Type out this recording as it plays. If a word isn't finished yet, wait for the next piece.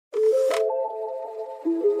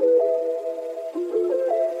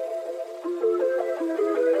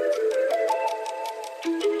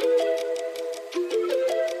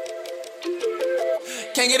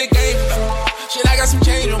Can't get a game. Shit, I got some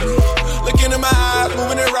change on me. Look into my eyes,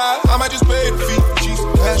 moving it right. I might just pay the fee. She's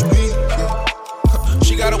cash bleed. Yeah.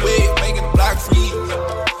 She got a way of making the block free.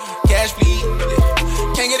 Cash bleed.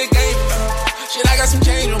 Yeah. Can't get a game. Shit, I got some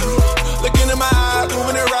change on me. Look into my eyes,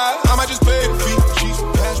 moving it right. I might just pay the fee. She's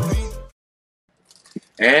cash bleed.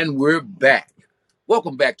 And we're back.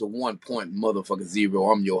 Welcome back to 1 Point Motherfucker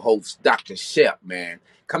Zero. I'm your host, Dr. Shep, man.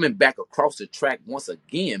 Coming back across the track once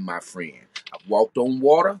again, my friend. I walked on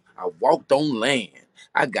water. I walked on land.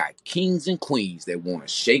 I got kings and queens that want to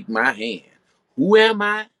shake my hand. Who am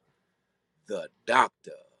I? The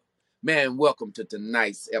doctor. Man, welcome to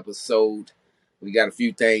tonight's episode. We got a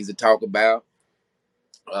few things to talk about.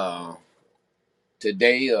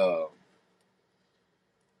 Today,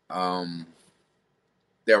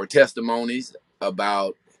 there were testimonies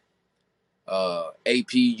about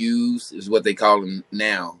APUs, is what they call them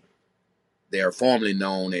now. They are formerly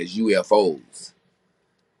known as UFOs.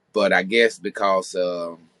 But I guess because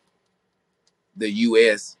the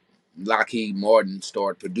U.S., Lockheed Martin,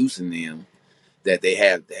 started producing them, that they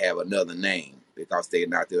have to have another name because they're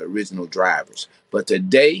not the original drivers. But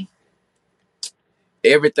today,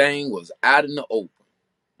 everything was out in the open.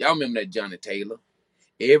 Y'all remember that Johnny Taylor?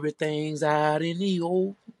 Everything's out in the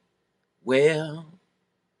open. Well,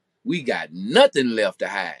 we got nothing left to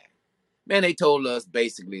hide. Man, they told us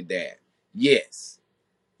basically that, yes,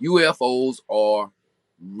 UFOs are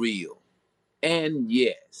real. And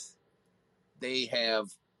yes, they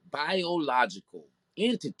have biological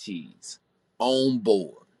entities on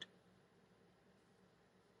board.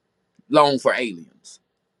 Long for aliens.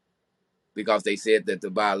 Because they said that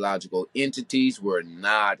the biological entities were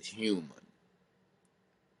not human.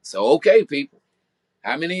 So, okay, people.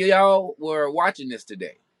 How many of y'all were watching this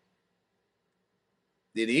today?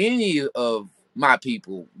 Did any of my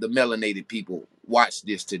people, the melanated people, watch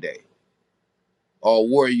this today? Or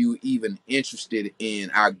were you even interested in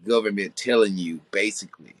our government telling you,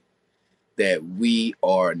 basically, that we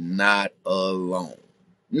are not alone?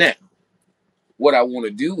 Now, what I want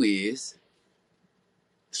to do is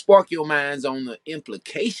spark your minds on the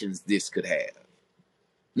implications this could have.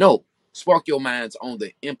 No, spark your minds on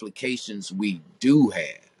the implications we do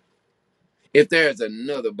have. If there's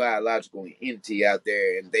another biological entity out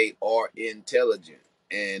there and they are intelligent,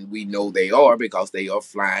 and we know they are because they are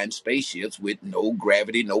flying spaceships with no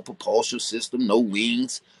gravity, no propulsion system, no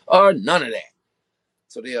wings, or none of that.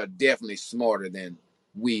 So they are definitely smarter than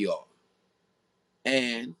we are.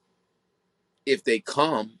 And if they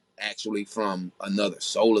come actually from another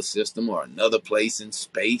solar system or another place in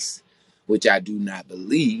space, which I do not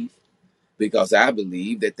believe, because I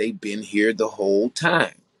believe that they've been here the whole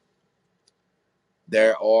time.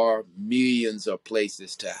 There are millions of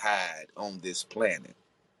places to hide on this planet,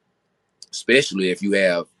 especially if you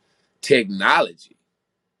have technology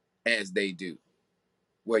as they do,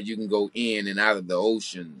 where you can go in and out of the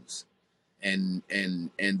oceans and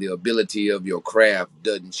the ability of your craft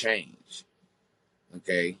doesn't change.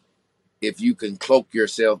 Okay? If you can cloak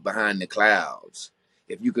yourself behind the clouds,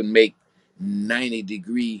 if you can make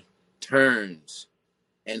 90-degree turns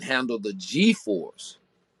and handle the G-force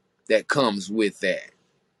that comes with that.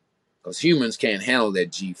 Because humans can't handle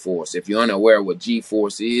that G-force. If you're unaware of what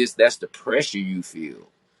G-force is, that's the pressure you feel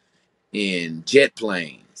in jet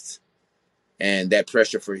planes. And that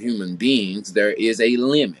pressure for human beings, there is a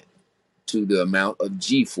limit to the amount of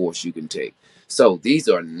G-force you can take. So these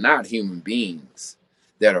are not human beings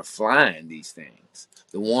that are flying these things.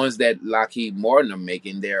 The ones that Lockheed Martin are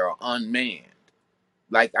making, they are unmanned,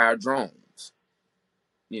 like our drones,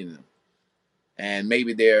 you know. And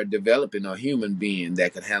maybe they're developing a human being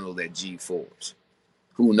that can handle that G-force.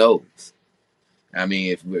 Who knows? I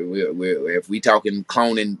mean, if we talking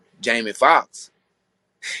cloning Jamie Foxx,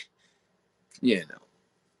 you know,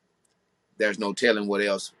 there's no telling what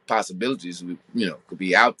else possibilities could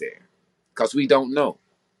be out there, because we don't know,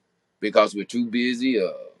 because we're too busy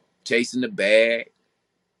chasing the bag.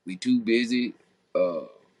 We too busy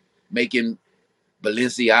making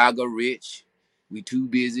Balenciaga rich. We too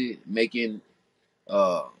busy making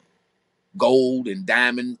gold and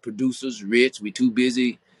diamond producers rich. We too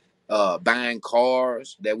busy buying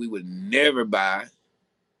cars that we would never buy,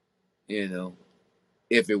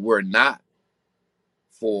 if it were not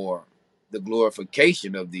for the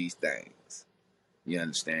glorification of these things. You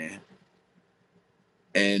understand?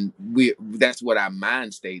 And that's what our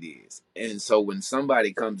mind state is. And so when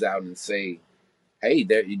somebody comes out and say, hey,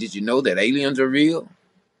 did you know that aliens are real?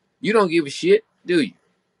 You don't give a shit, do you?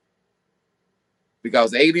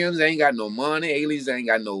 Because aliens ain't got no money. Aliens ain't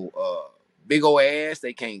got no big old ass.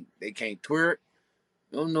 They can't twerk.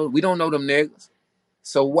 We don't know them niggas.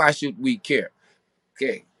 So why should we care?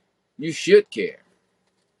 Okay, you should care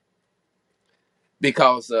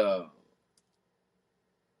because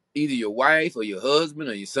either your wife or your husband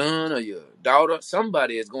or your son or your daughter,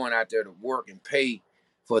 somebody is going out there to work and pay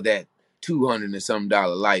for that $200 and some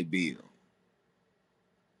light bill.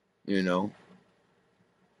 You know,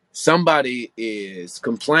 somebody is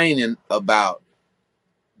complaining about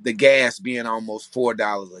the gas being almost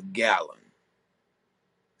 $4 a gallon.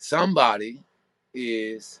 Somebody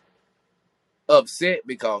is upset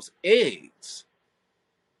because eggs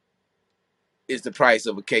is the price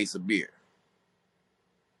of a case of beer.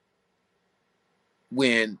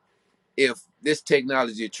 When if this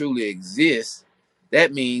technology truly exists,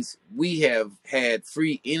 that means we have had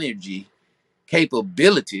free energy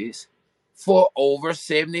capabilities for over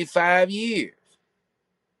 75 years.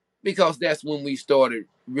 Because that's when we started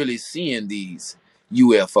really seeing these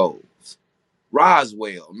UFOs.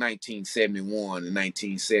 Roswell, 1971 and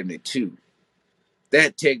 1972.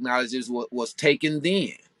 That technology was taken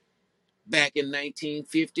then. Back in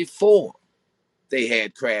 1954, they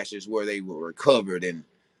had crashes where they were recovered, and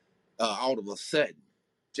all of a sudden,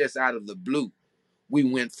 just out of the blue, we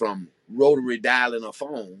went from rotary dialing a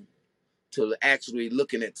phone to actually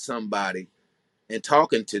looking at somebody and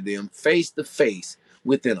talking to them face to face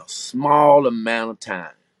within a small amount of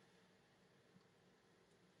time.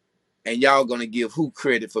 And y'all gonna give who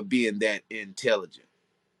credit for being that intelligent?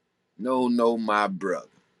 No, no, my brother.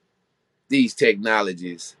 These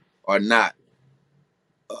technologies are not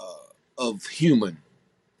of human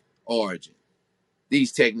origin.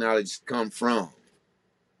 These technologies come from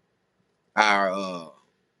our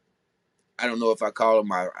I don't know if I call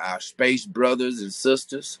them our space brothers and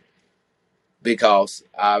sisters, because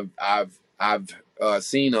I've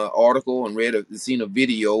seen an article and seen a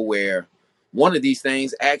video where one of these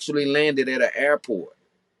things actually landed at an airport.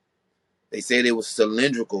 They said it was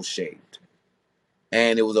cylindrical shaped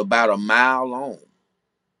and it was about a mile long.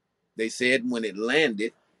 They said when it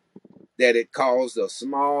landed that it caused a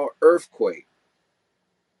small earthquake.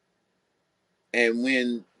 And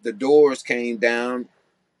when the doors came down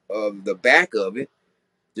of the back of it,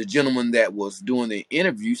 the gentleman that was doing the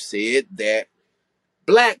interview said that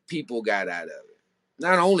black people got out of it.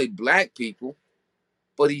 Not only black people,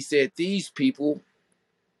 but he said these people,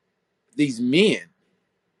 these men,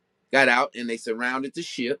 got out and they surrounded the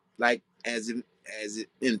ship, like as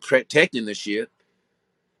in protecting the ship.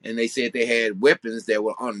 And they said they had weapons that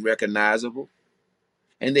were unrecognizable.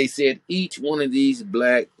 And they said each one of these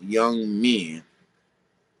black young men,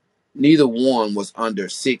 neither one was under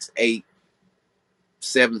 6'8",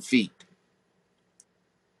 7 feet.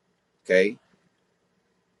 Okay.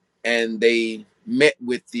 And they met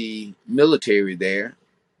with the military there,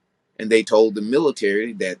 and they told the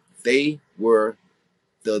military that they were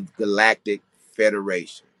the Galactic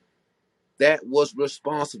Federation that was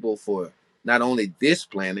responsible for not only this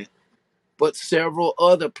planet, but several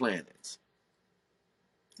other planets.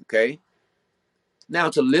 Okay. Now,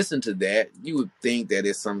 to listen to that, you would think that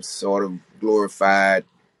it's some sort of glorified,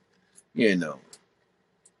 you know,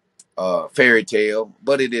 fairy tale,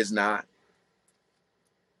 but it is not.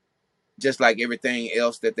 Just like everything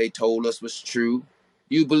else that they told us was true,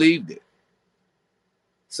 you believed it.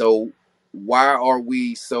 So why are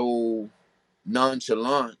we so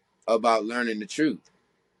nonchalant about learning the truth?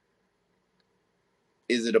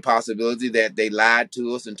 Is it a possibility that they lied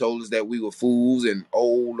to us and told us that we were fools and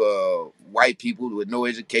old white people with no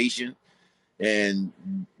education, and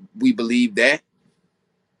we believe that?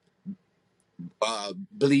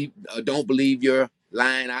 Don't believe your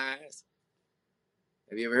lying eyes.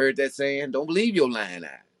 Have you ever heard that saying? Don't believe your lying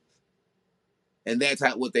eyes. And that's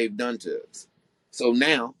what they've done to us. So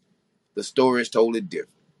now the story is totally different.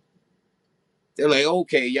 They're like,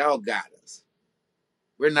 okay, y'all got us.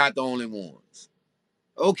 We're not the only ones.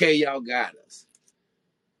 Okay, y'all got us.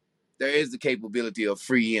 There is the capability of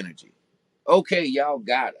free energy. Okay, y'all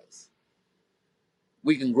got us.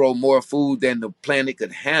 We can grow more food than the planet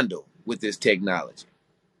could handle with this technology.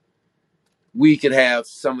 We could have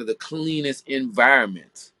some of the cleanest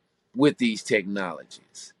environments with these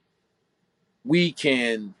technologies. We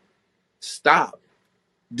can stop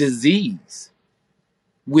disease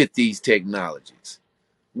with these technologies.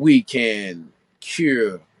 We can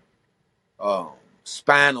cure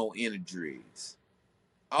spinal injuries,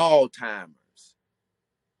 Alzheimer's,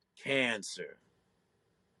 cancer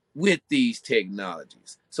with these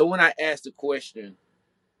technologies. So when I ask the question,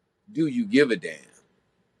 do you give a damn?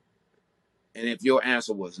 And if your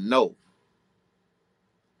answer was no,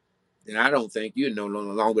 then I don't think you're no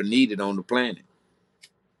longer needed on the planet.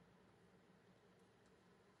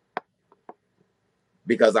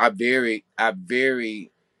 Because I very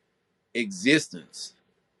existence,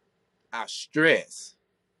 our stress,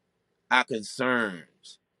 our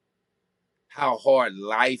concerns, how hard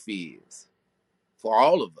life is for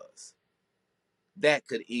all of us, that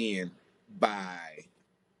could end by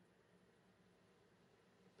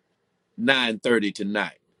 9:30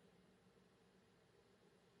 tonight.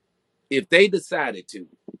 If they decided to,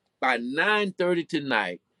 by 9:30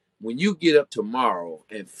 tonight, when you get up tomorrow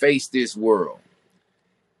and face this world,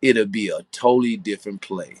 it'll be a totally different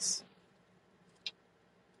place.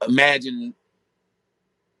 Imagine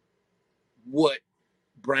what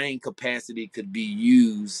brain capacity could be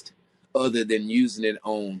used other than using it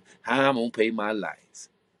on how I'm gonna pay my lights.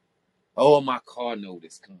 Oh, my car note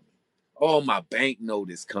is coming. Oh, my bank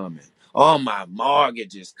note is coming. Oh, my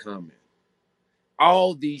mortgage is coming.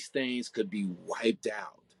 All these things could be wiped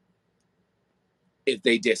out if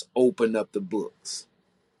they just open up the books.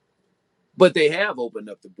 But they have opened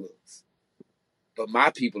up the books. But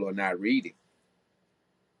my people are not reading.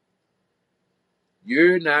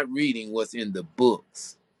 You're not reading what's in the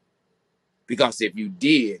books. Because if you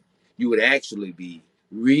did, you would actually be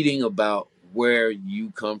reading about where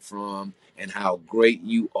you come from and how great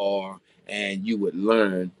you are. And you would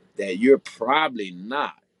learn that you're probably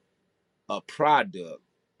not a product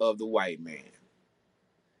of the white man.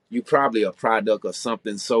 You're probably a product of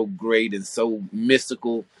something so great and so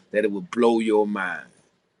mystical that it would blow your mind.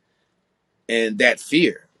 And that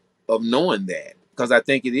fear of knowing that, because I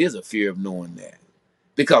think it is a fear of knowing that,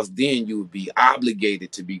 because then you would be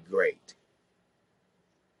obligated to be great.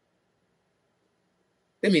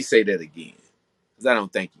 Let me say that again, because I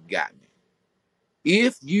don't think you got me.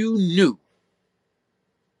 If you knew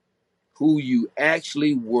who you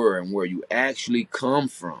actually were and where you actually come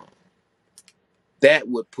from, that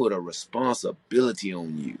would put a responsibility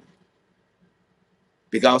on you.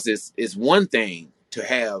 Because it's one thing to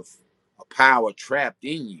have a power trapped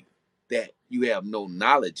in you that you have no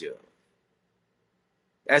knowledge of.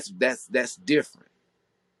 That's different.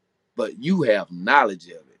 But you have knowledge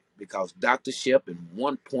of it because Dr. Shep in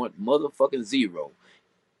 1.0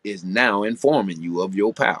 is now informing you of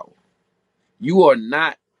your power. You are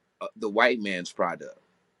not the white man's product.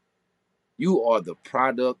 You are the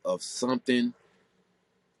product of something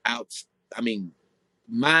out,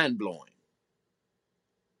 mind blowing.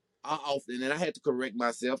 I often, and I had to correct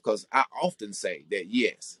myself because I often say that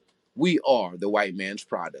yes, we are the white man's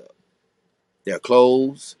product. Their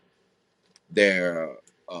clothes, their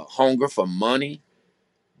hunger for money,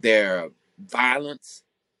 their violence,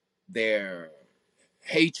 their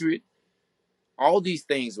hatred, all these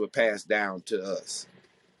things were passed down to us.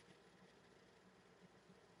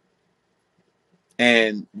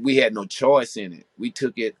 And we had no choice in it. We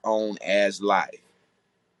took it on as life.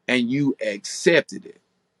 And you accepted it.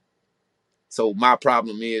 So my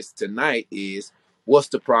problem is tonight is, what's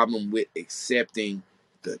the problem with accepting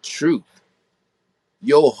the truth?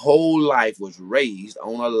 Your whole life was raised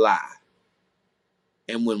on a lie.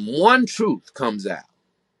 And when one truth comes out,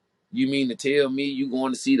 you mean to tell me you're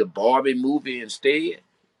going to see the Barbie movie instead?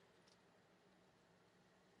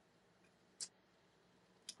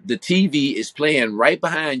 The TV is playing right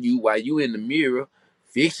behind you while you in the mirror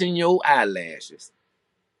fixing your eyelashes.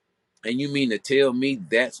 And you mean to tell me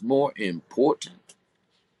that's more important?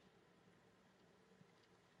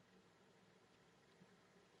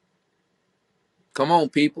 Come on,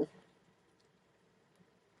 people.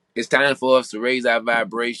 It's time for us to raise our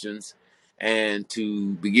vibrations and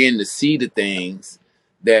to begin to see the things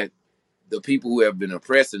that the people who have been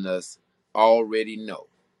oppressing us already know.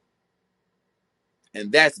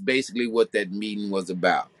 And that's basically what that meeting was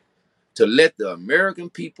about. To let the American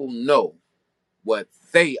people know what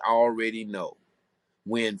they already know.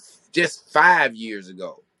 When just 5 years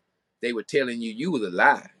ago, they were telling you was a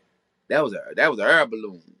lie. That was an air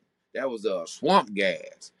balloon. That was a swamp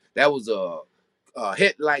gas. That was a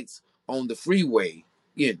headlights on the freeway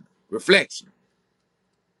in reflection.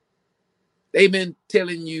 They've been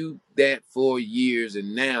telling you that for years,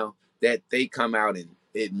 and now that they come out and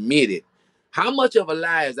admit it, how much of a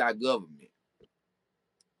lie is our government?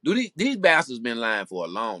 These bastards been lying for a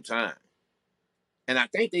long time, and I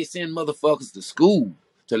think they send motherfuckers to school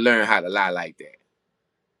to learn how to lie like that.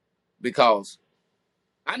 Because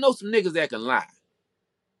I know some niggas that can lie,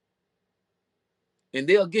 and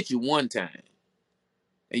they'll get you one time.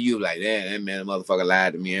 And you're like, that man, motherfucker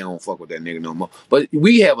lied to me. I don't fuck with that nigga no more. But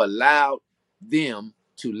we have allowed them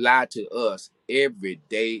to lie to us every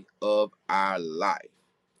day of our life.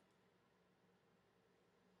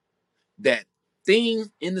 That thing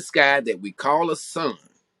in the sky that we call a sun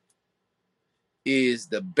is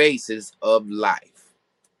the basis of life.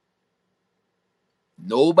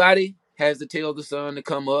 Nobody has to tell the sun to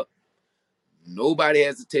come up. Nobody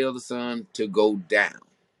has to tell the sun to go down.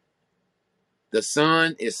 The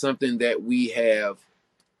sun is something that we have,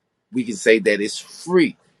 we can say that it's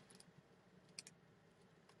free.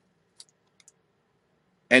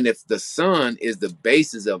 And if the sun is the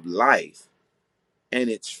basis of life and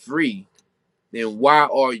it's free, then why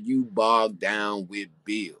are you bogged down with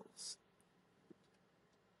bills?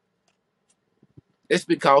 It's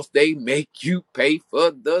because they make you pay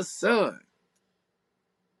for the sun.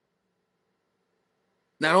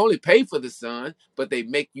 Not only pay for the sun, but they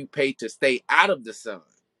make you pay to stay out of the sun.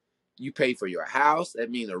 You pay for your house, that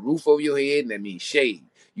means a roof over your head, and that means shade.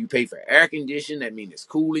 You pay for air conditioning, that means it's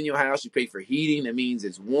cool in your house. You pay for heating, that means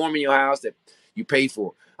it's warm in your house. That you pay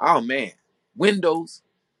for, oh man, windows.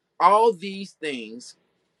 All these things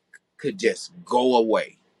could just go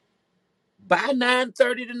away by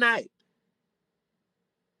 9:30 tonight.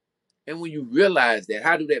 And when you realize that,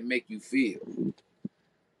 how do that make you feel?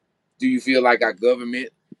 Do you feel like our government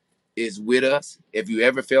is with us? Have you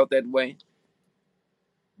ever felt that way?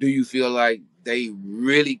 Do you feel like they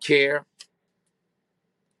really care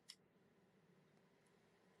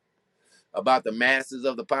about the masses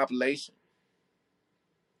of the population?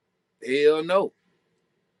 Hell no.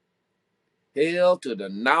 Hell to the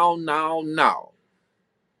no, no, no.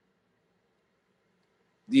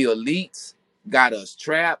 The elites got us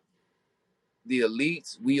trapped. The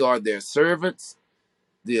elites, we are their servants.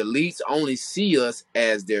 The elites only see us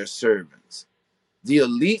as their servants. The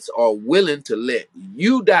elites are willing to let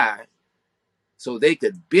you die so they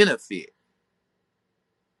could benefit.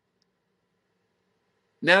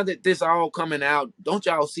 Now that this all coming out, don't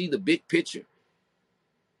y'all see the big picture?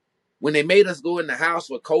 When they made us go in the house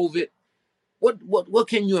for COVID, what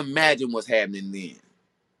can you imagine was happening then?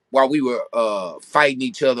 While we were fighting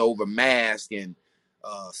each other over masks and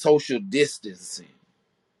social distancing.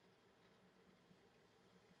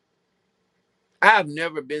 I've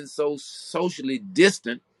never been so socially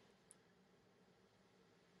distant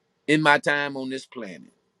in my time on this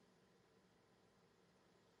planet.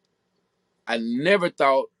 I never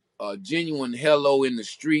thought a genuine hello in the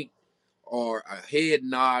street or a head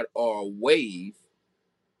nod or a wave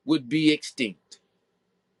would be extinct.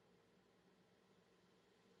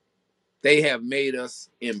 They have made us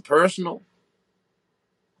impersonal.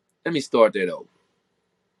 Let me start that over.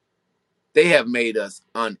 They have made us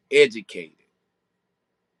uneducated,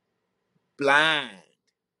 blind,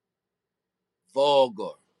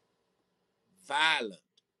 vulgar, violent,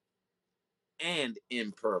 and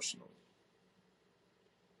impersonal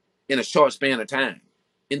in a short span of time,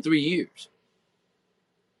 in 3 years.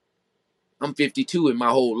 I'm 52, and my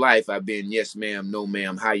whole life I've been yes ma'am, no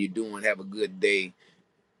ma'am, how you doing, have a good day,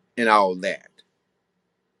 and all that.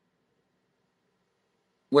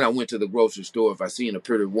 When I went to the grocery store, if I seen a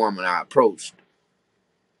pretty woman, I approached.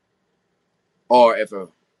 Or if a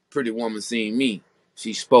pretty woman seen me,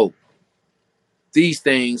 she spoke. These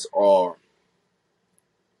things are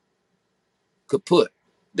kaput,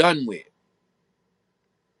 done with.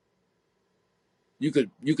 You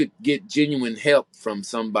could get genuine help from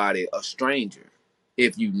somebody, a stranger,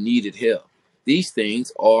 if you needed help. These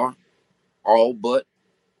things are all but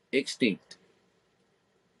extinct.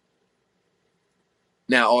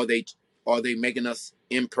 Now, are they making us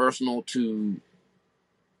impersonal to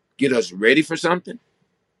get us ready for something?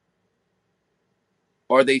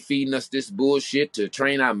 Are they feeding us this bullshit to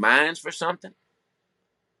train our minds for something?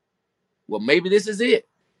 Well, maybe this is it.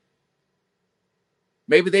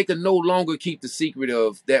 Maybe they can no longer keep the secret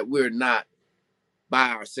of that we're not by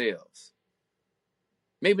ourselves.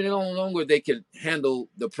 Maybe no longer they can handle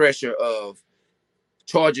the pressure of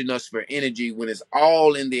charging us for energy when it's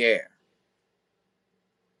all in the air.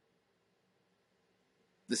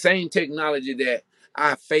 The same technology that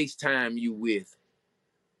I FaceTime you with,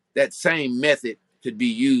 that same method could be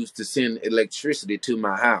used to send electricity to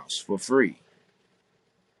my house for free.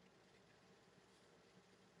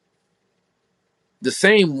 The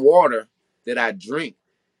same water that I drink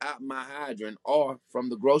out my hydrant or from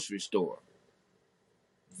the grocery store,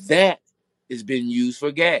 that is being used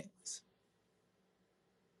for gas.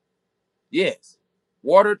 Yes,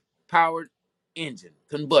 water-powered engine,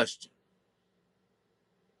 combustion.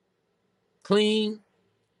 Clean.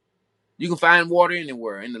 You can find water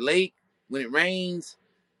anywhere. In the lake, when it rains,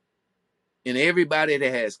 and everybody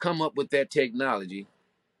that has come up with that technology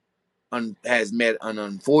has met an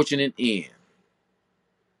unfortunate end.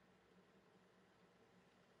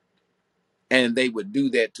 And they would do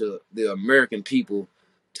that to the American people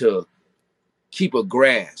to keep a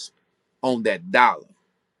grasp on that dollar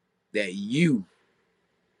that you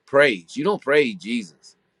praise. You don't praise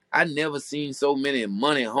Jesus. I never seen so many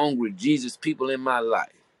money hungry Jesus people in my life.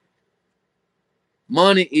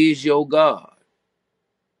 Money is your God,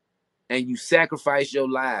 and you sacrifice your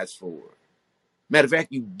lives for it. Matter of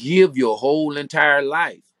fact, you give your whole entire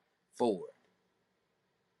life for it.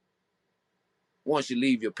 Once you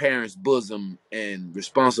leave your parents' bosom and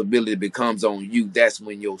responsibility becomes on you, that's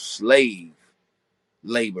when your slave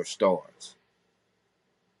labor starts.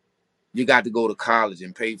 You got to go to college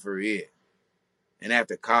and pay for it. And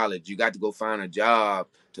after college, you got to go find a job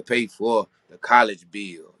to pay for the college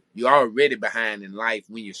bill. You're already behind in life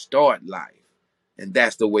when you start life. And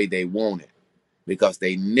that's the way they want it, because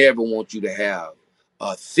they never want you to have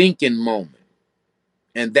a thinking moment.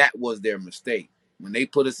 And that was their mistake. When they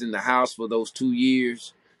put us in the house for those 2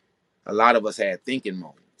 years, a lot of us had thinking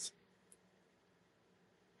moments.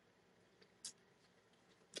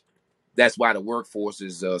 That's why the workforce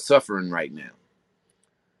is suffering right now.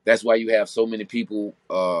 That's why you have so many people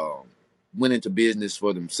went into business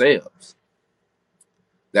for themselves.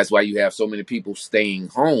 That's why you have so many people staying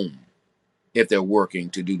home if they're working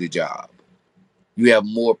to do the job. You have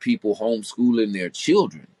more people homeschooling their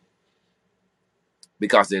children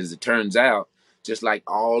because, as it turns out, just like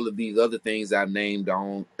all of these other things I've named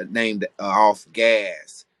off,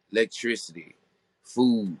 gas, electricity,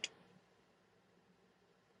 food,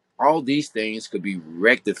 all these things could be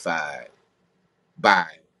rectified by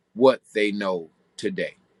what they know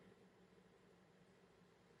today.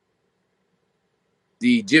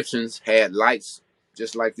 The Egyptians had lights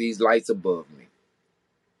just like these lights above me,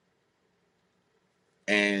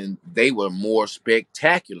 and they were more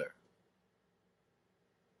spectacular.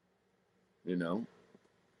 You know,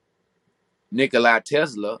 Nikola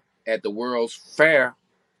Tesla at the World's Fair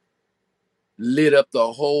lit up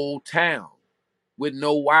the whole town with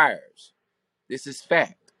no wires. This is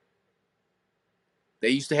fact. They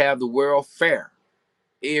used to have the World Fair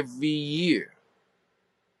every year.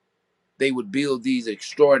 They would build these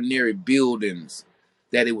extraordinary buildings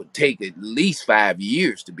that it would take at least 5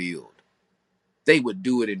 years to build. They would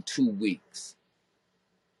do it in 2 weeks.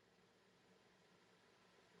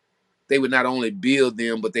 They would not only build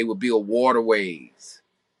them, but they would build waterways.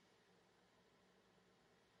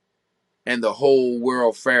 And the whole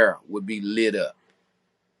World Fair would be lit up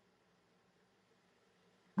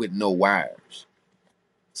with no wires.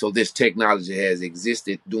 So this technology has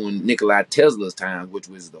existed during Nikola Tesla's time, which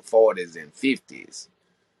was the 40s and 50s.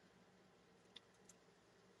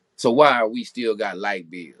 So why are we still got light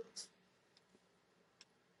bills?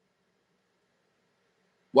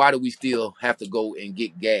 Why do we still have to go and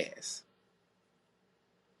get gas?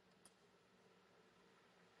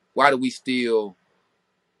 Why do we still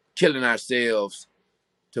killing ourselves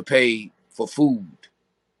to pay for food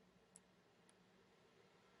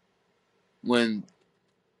when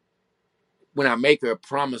our maker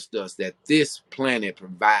promised us that this planet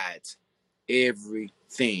provides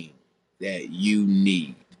everything that you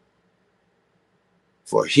need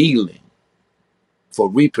for healing, for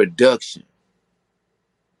reproduction,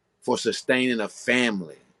 for sustaining a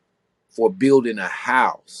family, for building a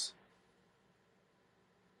house?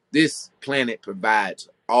 This planet provides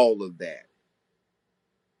all of that.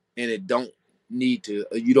 And it don't need to,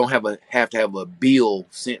 you don't have to have a bill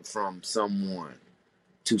sent from someone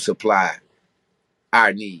to supply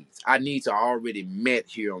our needs. Our needs are already met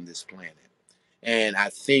here on this planet. And I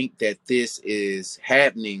think that this is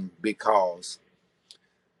happening because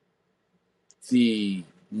the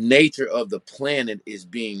nature of the planet is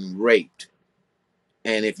being raped.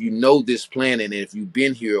 And if you know this planet, and if you've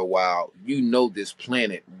been here a while, you know this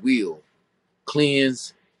planet will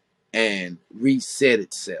cleanse and reset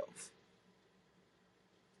itself.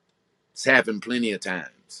 It's happened plenty of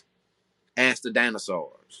times. Ask the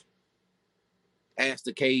dinosaurs. Ask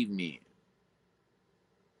the cavemen.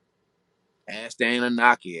 Ask the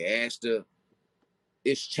Anunnaki.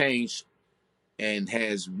 It's changed and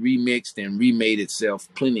has remixed and remade itself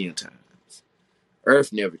plenty of times.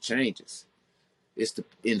 Earth never changes. It's the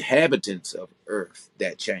inhabitants of Earth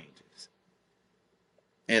that changes.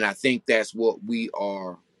 And I think that's what we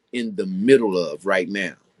are in the middle of right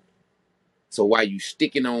now. So while you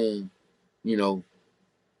sticking on, your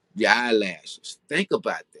eyelashes, think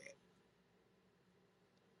about that.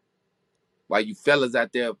 While you fellas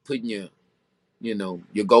out there putting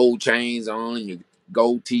your gold chains on and your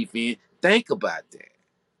gold teeth in, think about that.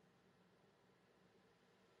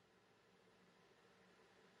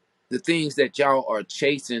 The things that y'all are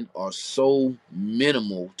chasing are so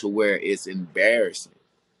minimal to where it's embarrassing.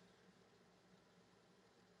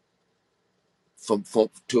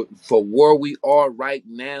 For where we are right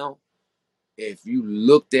now, if you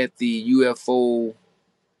looked at the UFO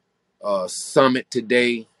summit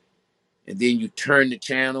today, and then you turn the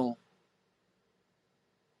channel,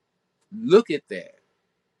 look at that.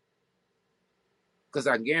 Because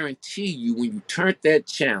I guarantee you, when you turned that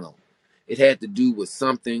channel, it had to do with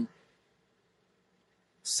something: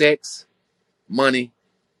 sex, money,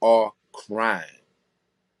 or crime.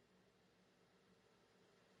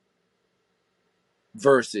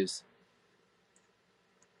 Versus,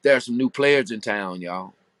 there are some new players in town,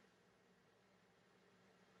 y'all.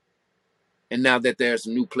 And now that there are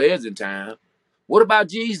some new players in town, what about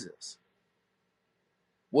Jesus?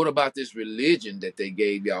 What about this religion that they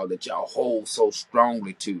gave y'all that y'all hold so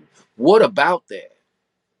strongly to? What about that?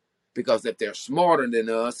 Because if they're smarter than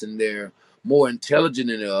us and they're more intelligent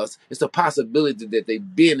than us, it's a possibility that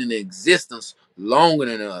they've been in existence longer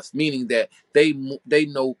than us, meaning that they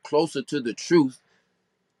know closer to the truth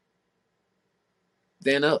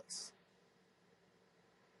than us.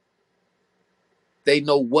 They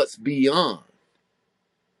know what's beyond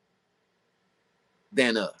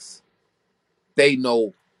than us. They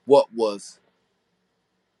know what was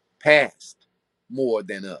past more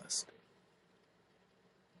than us.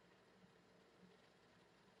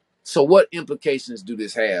 So what implications do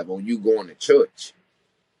this have on you going to church?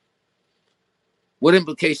 What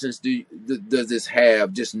implications does this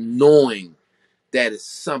have just knowing that it's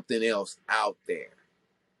something else out there,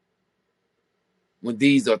 when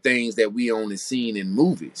these are things that we only seen in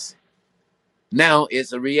movies? Now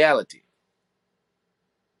it's a reality.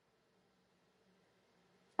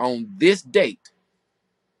 On this date,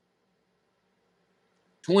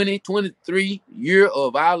 2023, year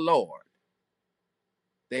of our Lord,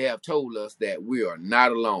 they have told us that we are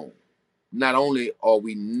not alone. Not only are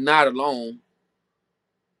we not alone,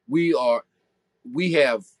 we are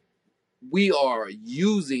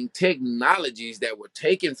using technologies that were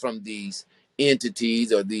taken from these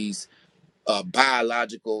entities, or these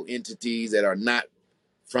biological entities that are not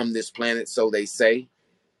from this planet, so they say.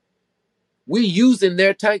 We using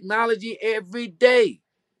their technology every day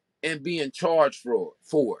and being charged for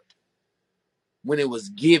it, when it was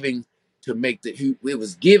given to make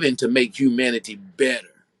humanity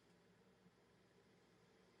better.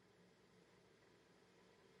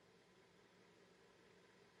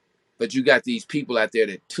 But you got these people out there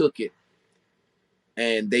that took it,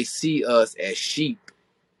 and they see us as sheep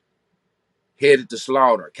headed to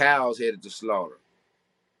slaughter, cows headed to slaughter.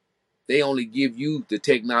 They only give you the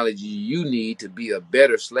technology you need to be a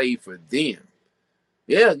better slave for them.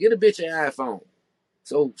 Yeah, get a bitch an iPhone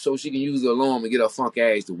so she can use the alarm and get her funk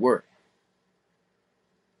ass to work.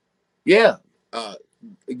 Yeah,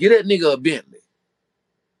 get that nigga a Bentley,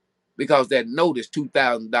 because that note is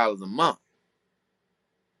 $2,000 a month.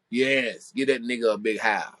 Yes, get that nigga a big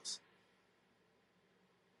house.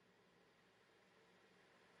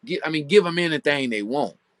 Give them anything they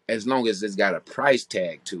want, as long as it's got a price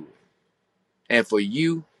tag to it. And for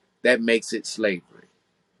you, that makes it slavery.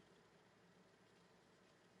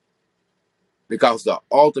 Because the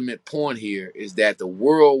ultimate point here is that the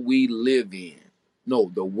world we live in, no,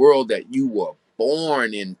 the world that you were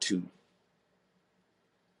born into,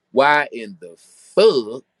 why in the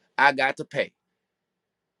fuck I got to pay?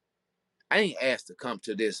 I ain't asked to come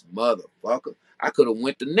to this motherfucker. I could have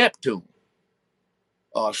went to Neptune,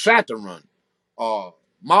 or Saturn, or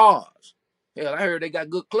Mars. Hell, I heard they got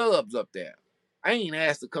good clubs up there. I ain't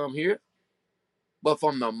asked to come here. But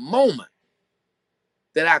from the moment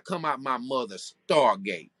that I come out my mother's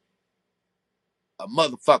Stargate, a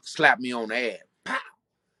motherfucker slap me on the ass. Pow!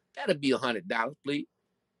 That'll be $100, please.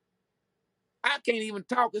 I can't even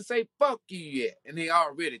talk and say fuck you yet, and they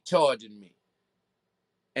already charging me.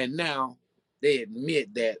 And now they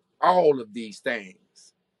admit that all of these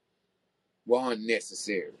things were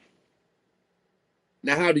unnecessary.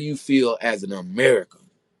 Now, how do you feel as an American?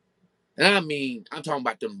 And I'm talking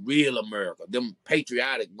about them real America, them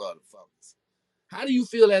patriotic motherfuckers. How do you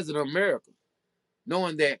feel as an American,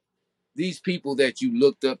 knowing that these people that you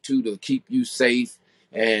looked up to keep you safe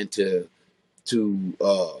and to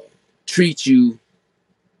treat you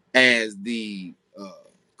as the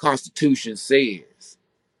Constitution says,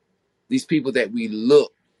 these people that we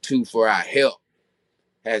look to for our help,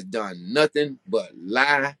 has done nothing but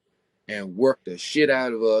lie and work the shit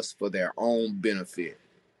out of us for their own benefit?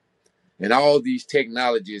 And all these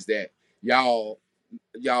technologies that y'all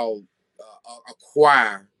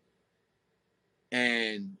acquire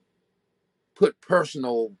and put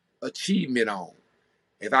personal achievement on.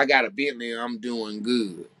 If I got a Bentley, I'm doing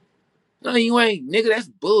good. No, you ain't, nigga. That's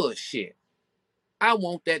bullshit. I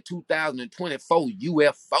want that 2024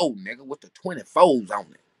 UFO, nigga, with the 24s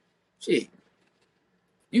on it. Shit.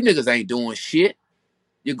 You niggas ain't doing shit.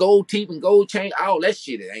 Your gold teeth and gold chain, all that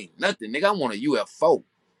shit, it ain't nothing, nigga. I want a UFO.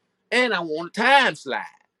 And I want a time slide.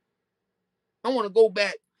 I want to go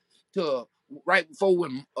back to right before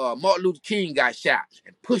when Martin Luther King got shot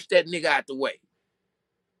and pushed that nigga out the way.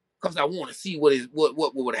 Because I want to see what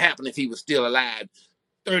would happen if he was still alive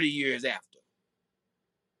 30 years after.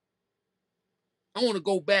 I want to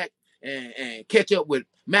go back and catch up with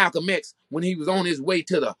Malcolm X when he was on his way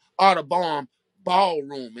to the Audubon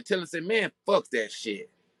ballroom and tell him, say, man, fuck that shit.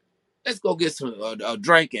 Let's go get some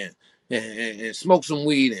drink and smoke some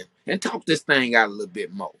weed and talk this thing out a little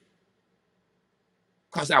bit more.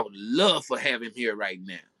 Because I would love for have him here right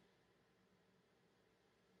now.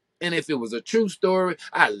 And if it was a true story,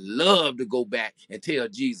 I'd love to go back and tell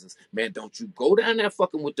Jesus, man, don't you go down there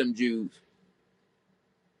fucking with them Jews.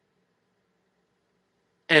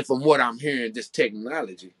 And from what I'm hearing, this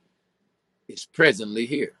technology is presently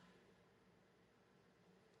here.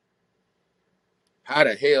 How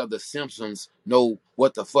the hell the Simpsons know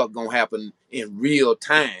what the fuck gonna happen in real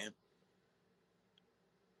time?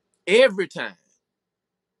 Every time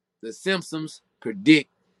the Simpsons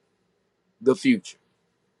predict the future.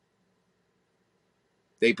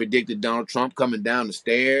 They predicted Donald Trump coming down the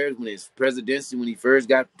stairs when his presidency, when he first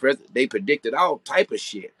got president. They predicted all type of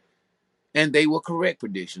shit. And they were correct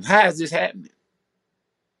predictions. How is this happening?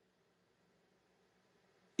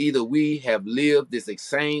 Either we have lived this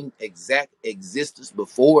same exact existence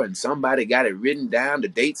before and somebody got it written down, the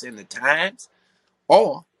dates and the times,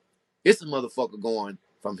 or it's a motherfucker going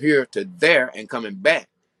from here to there and coming back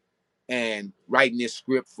and writing this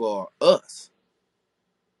script for us.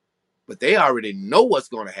 But they already know what's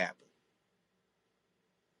going to happen.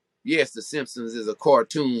 Yes, The Simpsons is a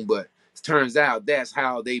cartoon, but it turns out that's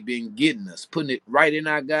how they've been getting us, putting it right in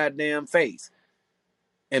our goddamn face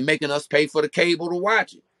and making us pay for the cable to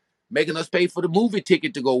watch it, making us pay for the movie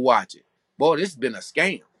ticket to go watch it. Boy, this has been a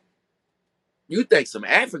scam. You think some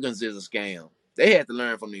Africans is a scam. They had to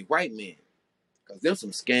learn from these white men because them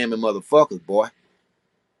some scamming motherfuckers, boy.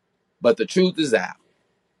 But the truth is out.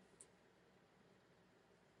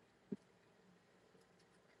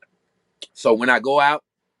 So when I go out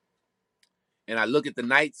and I look at the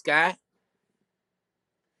night sky,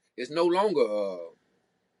 it's no longer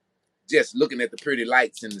just looking at the pretty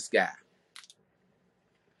lights in the sky.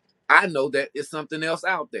 I know that it's something else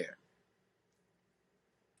out there.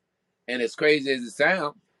 And as crazy as it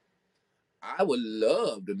sounds, I would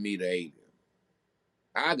love to meet an alien.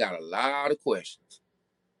 I got a lot of questions.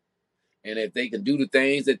 And if they can do the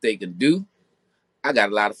things that they can do, I got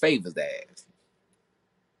a lot of favors to ask.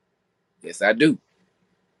 Yes, I do.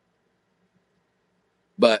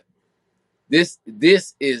 But this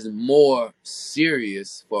is more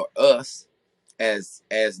serious for us as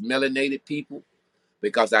melanated people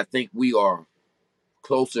because I think we are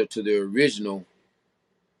closer to the original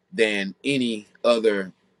than any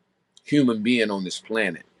other human being on this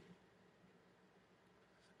planet.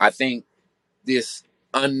 I think this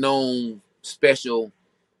unknown special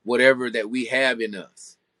whatever that we have in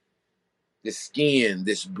us, this skin,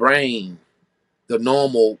 this brain, the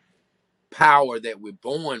normal power that we're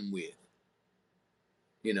born with,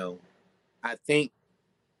 you know, I think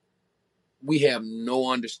we have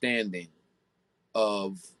no understanding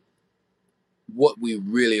of what we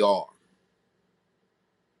really are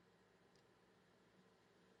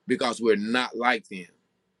because we're not like them.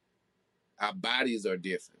 Our bodies are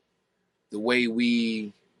different. The way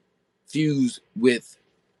we fuse with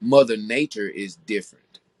Mother Nature is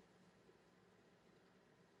different.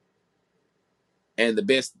 And the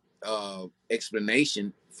best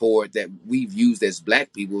explanation for it that we've used as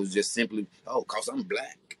black people is just simply, oh, because I'm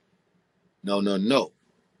black. No, no, no.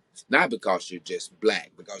 It's not because you're just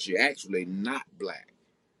black, because you're actually not black.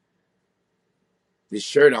 This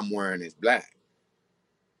shirt I'm wearing is black.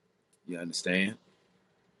 You understand?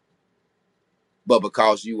 But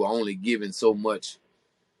because you were only given so much,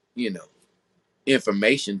 you know,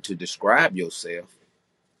 information to describe yourself,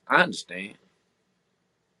 I understand.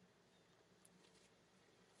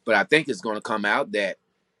 But I think it's going to come out that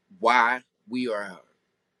why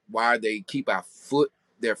they keep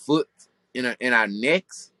their foot in our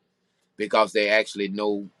necks, because they actually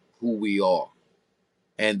know who we are.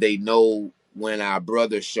 And they know when our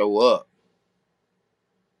brothers show up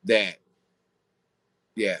that,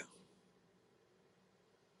 yeah,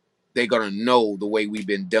 they're going to know the way we've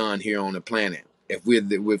been done here on the planet. If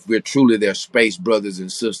we're truly their space brothers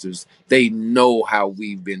and sisters, they know how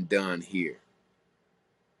we've been done here.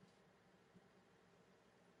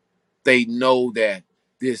 They know that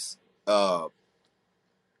this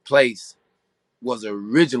place was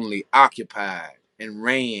originally occupied and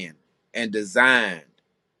ran and designed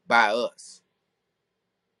by us.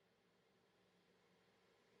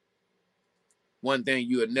 One thing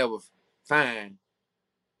you would never find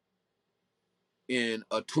in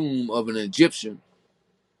a tomb of an Egyptian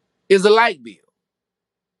is a light bill.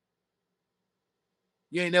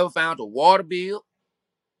 You ain't never found a water bill.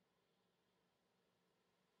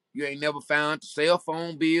 You ain't never found a cell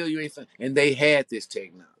phone bill. You ain't found, and they had this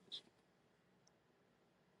technology.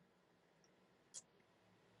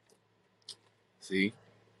 See?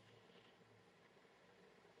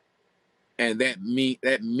 And that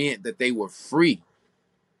meant that they were free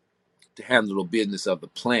to handle the business of the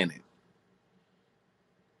planet.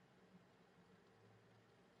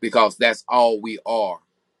 Because that's all we are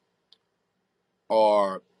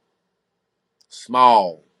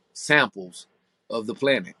small samples of the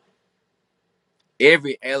planet.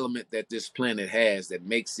 Every element that this planet has that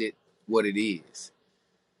makes it what it is,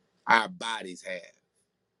 our bodies have.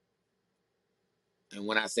 And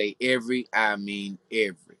when I say every, I mean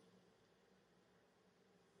every.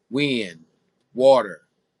 Wind, water,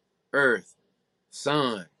 earth,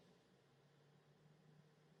 sun,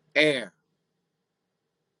 air.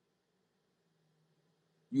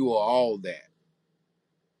 You are all that.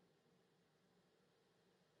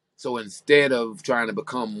 So instead of trying to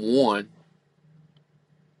become one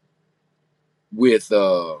with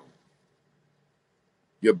your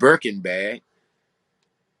Birkin bag,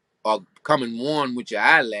 or becoming one with your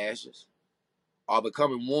eyelashes, or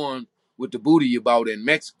becoming one with the booty you bought in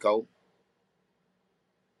Mexico,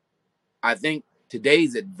 I think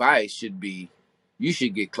today's advice should be you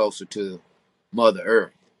should get closer to Mother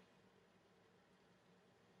Earth.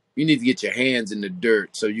 You need to get your hands in the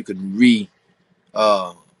dirt so you can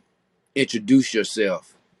introduce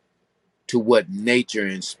yourself to what nature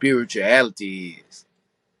and spirituality is,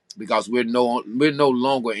 because we're no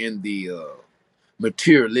longer in the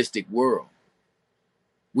materialistic world.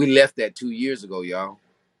 We left that 2 years ago, y'all.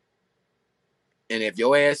 And if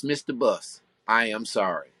your ass missed the bus, I am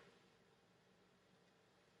sorry.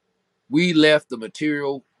 We left the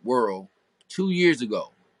material world 2 years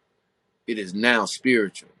ago. It is now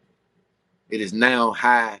spiritual. It is now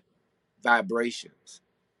high vibrations.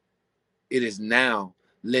 It is now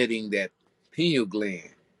letting that pineal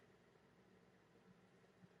gland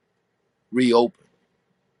reopen.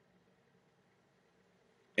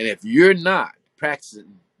 And if you're not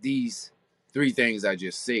practicing these 3 things I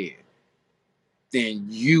just said, then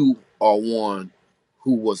you are one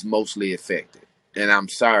who was mostly affected. And I'm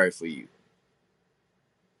sorry for you,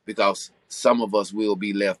 because some of us will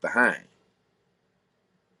be left behind.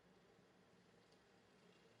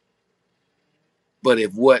 But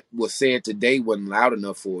if what was said today wasn't loud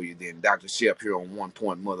enough for you, then Dr. Shep here on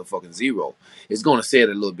 1.0 is going to say it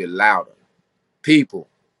a little bit louder. People,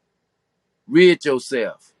 rid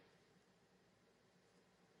yourself.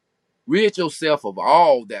 Rid yourself of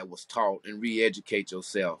all that was taught and re-educate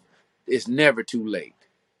yourself. It's never too late.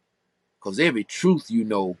 Because every truth you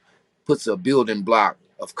know puts a building block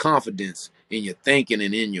of confidence in your thinking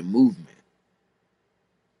and in your movement.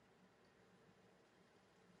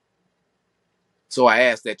 So I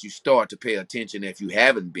ask that you start to pay attention if you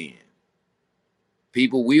haven't been.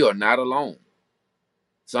 People, we are not alone.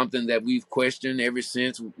 Something that we've questioned ever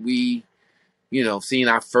since we, seen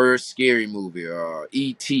our first scary movie or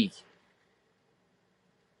E.T.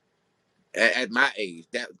 At my age,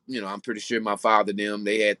 that I'm pretty sure my father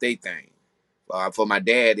they had their thing. For my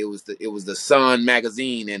dad, it was the Sun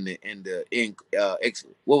magazine and the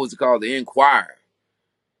what was it called, the Inquirer.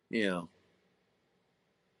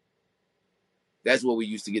 That's where we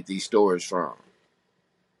used to get these stories from.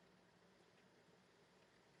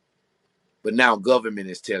 But now government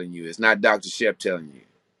is telling you. It's not Dr. Shep telling you.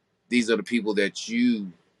 These are the people that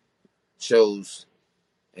you chose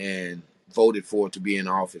and voted for to be in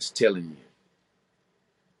office telling you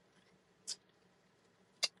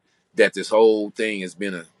that this whole thing has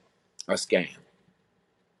been a scam.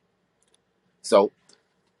 So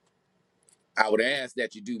I would ask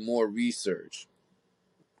that you do more research.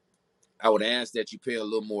 I would ask that you pay a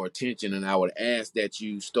little more attention, and I would ask that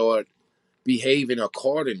you start behaving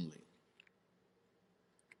accordingly.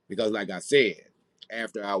 Because like I said,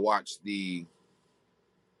 after I watched the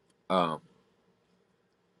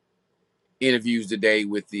interviews today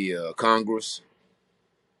with the Congress,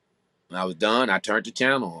 when I was done, I turned the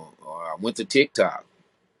channel or I went to TikTok.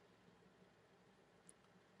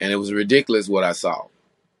 And it was ridiculous what I saw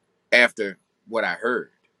after what I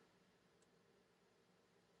heard.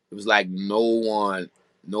 It was like no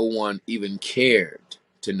one even cared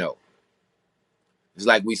to know. It's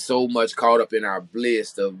like we so much caught up in our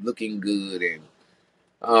bliss of looking good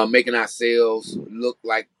and making ourselves look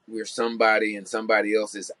like we're somebody in somebody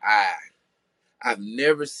else's eye. I've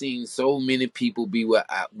never seen so many people be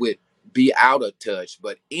out of touch,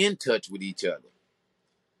 but in touch with each other.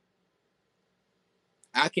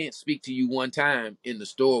 I can't speak to you one time in the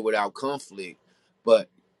store without conflict, but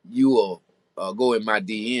you will go in my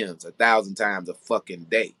DMs 1,000 times a fucking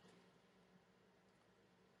day.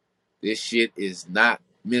 This shit is not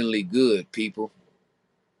mentally good, people.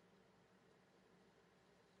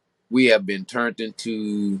 We have been turned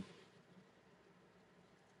into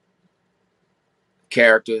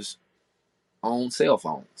characters on cell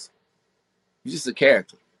phones. You're just a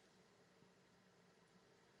character.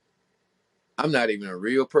 I'm not even a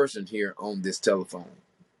real person here on this telephone.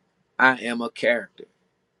 I am a character.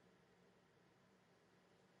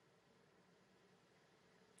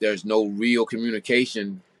 There's no real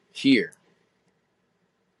communication here.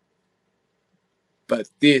 But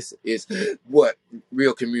this is what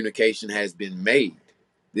real communication has been made.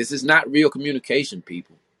 This is not real communication,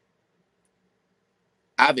 people.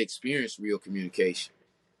 I've experienced real communication.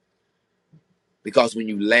 Because when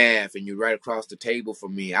you laugh and you're right across the table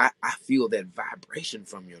from me, I feel that vibration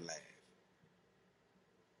from your laugh.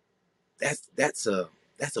 That's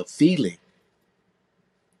a feeling.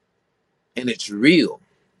 And it's real.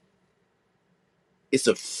 It's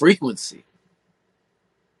a frequency.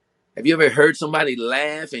 Have you ever heard somebody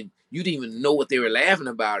laugh and you didn't even know what they were laughing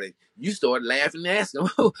about it? You start laughing and ask them,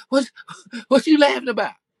 what you laughing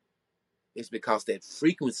about? It's because that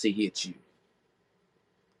frequency hits you.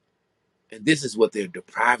 And this is what they're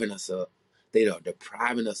depriving us of. They are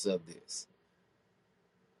depriving us of this.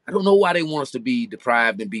 I don't know why they want us to be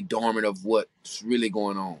deprived and be dormant of what's really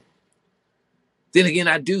going on. Then again,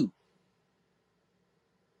 I do.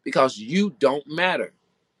 Because you don't matter.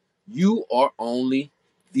 You are only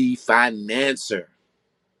the financer.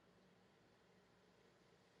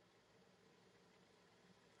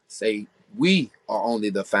 Say, we are only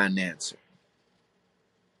the financer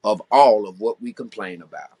of all of what we complain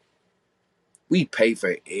about. We pay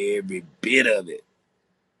for every bit of it.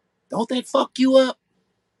 Don't that fuck you up?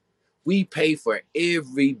 We pay for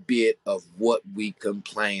every bit of what we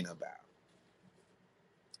complain about.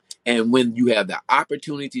 And when you have the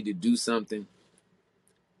opportunity to do something,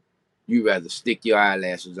 you rather stick your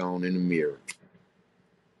eyelashes on in the mirror.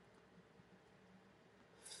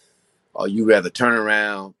 Or you rather turn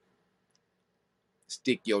around,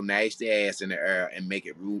 stick your nasty ass in the air and make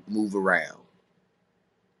it move around.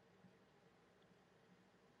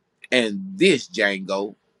 And this,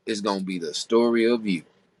 Django, is going to be the story of you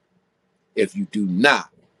if you do not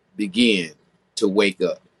begin to wake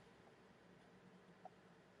up.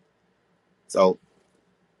 So,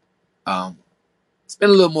 spend a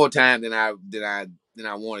little more time than I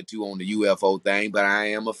wanted to on the UFO thing, but I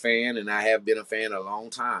am a fan, and I have been a fan a long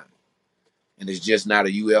time. And it's just not a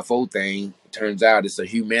UFO thing. It turns out it's a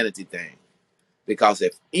humanity thing. Because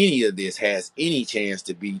if any of this has any chance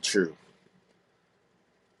to be true,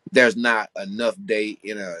 there's not enough time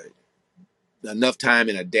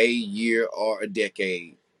in a day, year, or a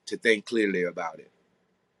decade to think clearly about it.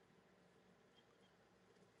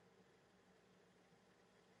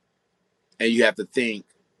 And you have to think,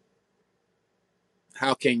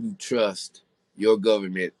 how can you trust your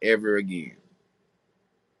government ever again?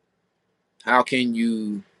 How can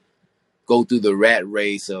you go through the rat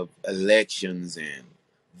race of elections and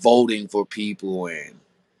voting for people and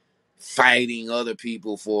fighting other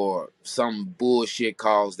people for some bullshit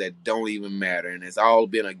cause that don't even matter? And it's all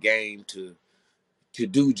been a game to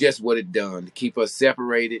do just what it done, to keep us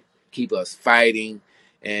separated, keep us fighting,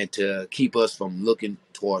 and to keep us from looking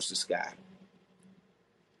towards the sky.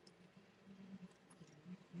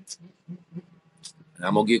 And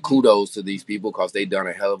I'm going to give kudos to these people because they done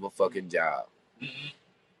a hell of a fucking job.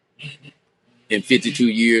 In 52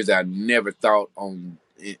 years, I never thought on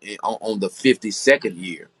the 52nd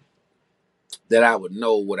year that I would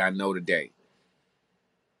know what I know today.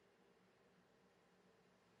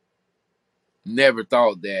 Never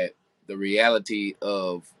thought that the reality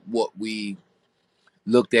of what we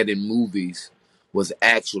looked at in movies was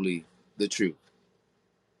actually the truth.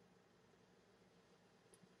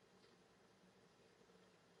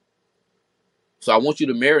 So I want you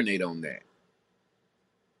to marinate on that.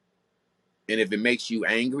 And if it makes you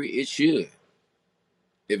angry, it should.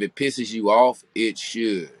 If it pisses you off, it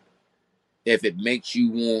should. If it makes you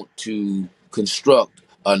want to construct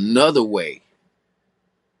another way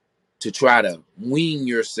to try to wean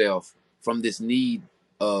yourself from this need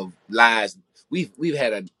of lies. We've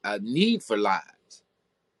had a need for lies.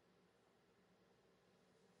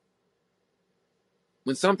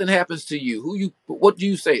 When something happens to you, what do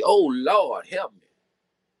you say? Oh Lord, help me.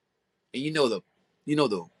 And you know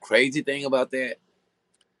the crazy thing about that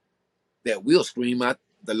we'll scream out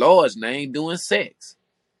the Lord's name doing sex.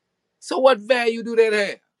 So what value do that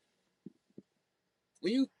have?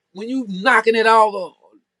 When you knocking it all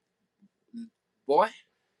boy.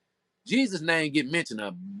 Jesus' name get mentioned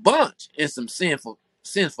a bunch in some sinful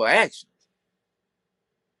actions.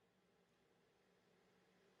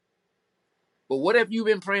 But what if you've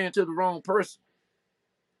been praying to the wrong person?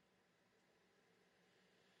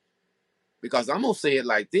 Because I'm going to say it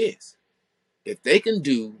like this. If they can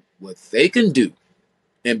do what they can do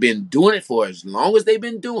and been doing it for as long as they've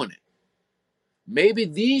been doing it, maybe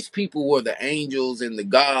these people were the angels and the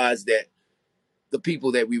gods that the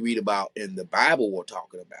people that we read about in the Bible were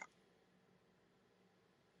talking about.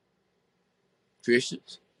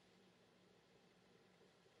 Christians.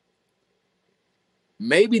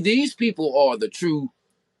 Maybe these people are the true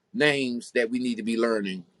names that we need to be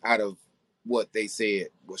learning out of what they said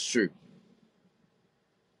was true.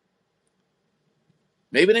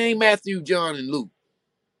 Maybe they ain't Matthew, John, and Luke.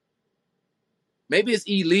 Maybe it's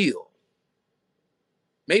Elil.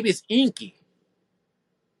 Maybe it's Inky.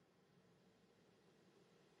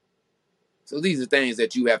 So these are things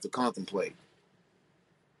that you have to contemplate.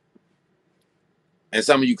 And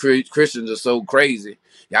some of you Christians are so crazy.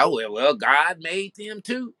 Y'all, well, God made them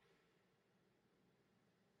too.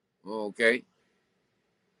 Okay.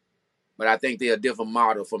 But I think they're a different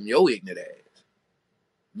model from your ignorant ass.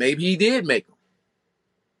 Maybe he did make them.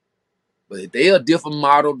 But they're a different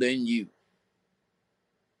model than you.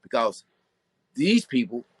 Because these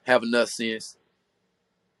people have enough sense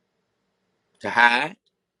to hide.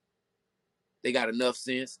 They got enough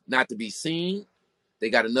sense not to be seen. They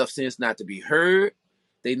got enough sense not to be heard.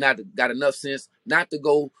 They not got enough sense not to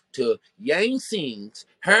go to Yang Sing's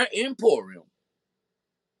Her Emporium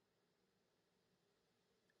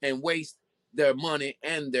and waste their money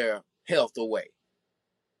and their health away.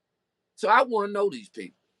 So I want to know these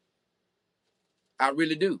people. I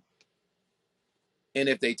really do. And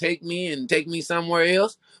if they take me somewhere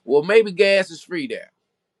else, well, maybe gas is free there.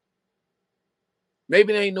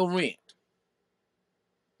 Maybe there ain't no rent.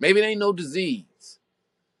 Maybe there ain't no disease.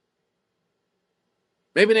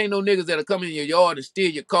 Maybe there ain't no niggas that'll come in your yard and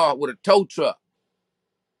steal your car with a tow truck.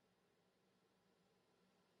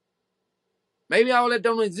 Maybe all that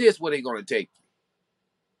don't exist where they gonna take you.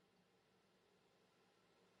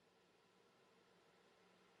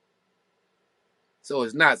 So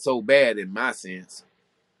it's not so bad in my sense.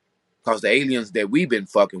 Because the aliens that we've been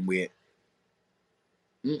fucking with,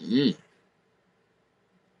 them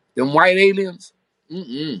white aliens,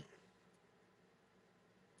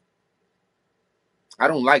 I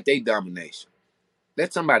don't like their domination.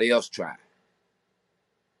 Let somebody else try.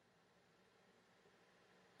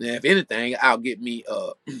 Now, if anything, I'll get me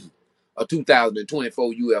a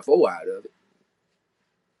 2024 UFO out of it.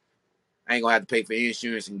 I ain't gonna have to pay for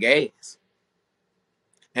insurance and gas.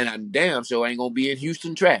 And I'm damn sure I ain't gonna be in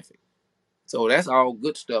Houston traffic. So that's all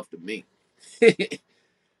good stuff to me.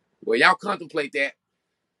 Well, y'all contemplate that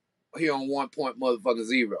here on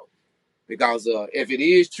 1.0. Because if it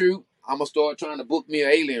is true, I'm gonna start trying to book me an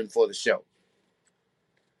alien for the show.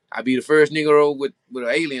 I'll be the first nigga with an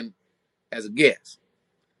alien as a guest.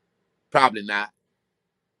 Probably not.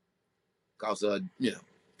 Because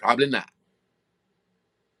probably not.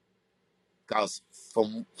 Because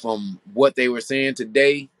from what they were saying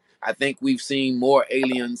today, I think we've seen more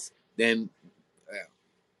aliens than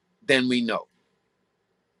we know.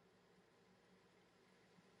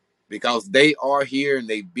 Because they are here and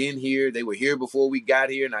they've been here. They were here before we got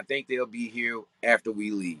here, and I think they'll be here after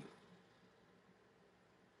we leave.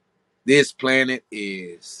 This planet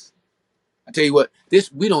is, I tell you what,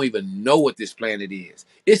 we don't even know what this planet is.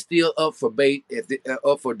 It's still up for debate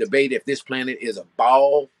if this planet is a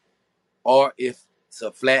ball or if it's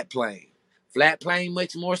a flat plane. Flat plane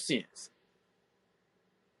makes more sense.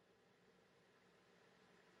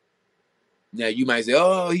 Now you might say,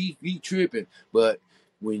 "Oh, he tripping," but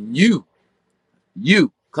when you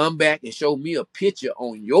come back and show me a picture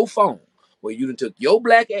on your phone where you done took your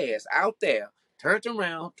black ass out there, turned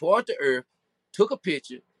around toward the earth, took a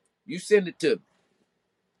picture, you send it to me.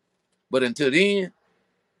 But until then,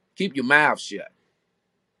 keep your mouth shut.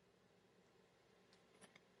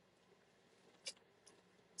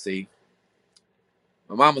 See,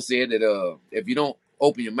 my mama said that if you don't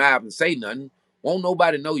open your mouth and say nothing, won't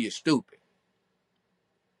nobody know you're stupid.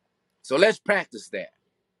 So let's practice that.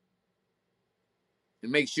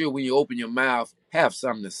 And make sure when you open your mouth, have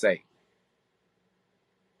something to say.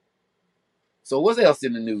 So what's else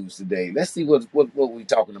in the news today? Let's see what we're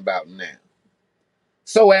talking about now.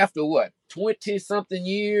 So after what, 20-something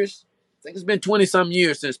years? I think it's been 20-something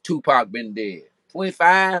years since Tupac been dead.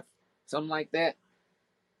 25? Something like that.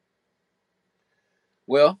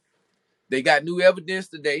 Well, they got new evidence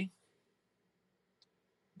today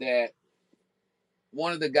that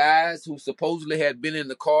one of the guys who supposedly had been in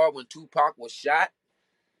the car when Tupac was shot.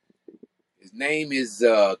 His name is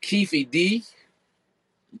Keefe D.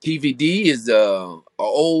 Keefe D is a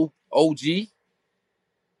old OG,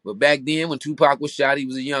 but back then when Tupac was shot, he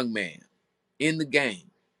was a young man in the game,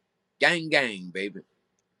 gang, baby.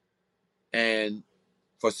 And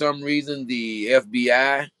for some reason, the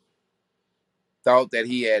FBI thought that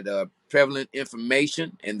he had prevalent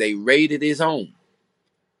information, and they raided his home.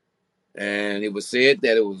 And it was said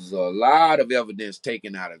that it was a lot of evidence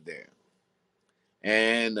taken out of there.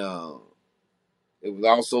 And it was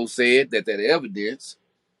also said that that evidence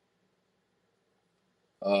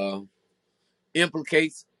uh,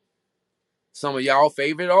 implicates some of y'all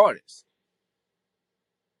favorite artists.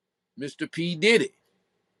 Mr. P. Diddy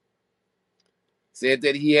said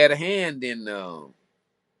that he had a hand in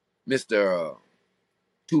Mr.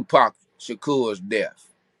 Tupac Shakur's death.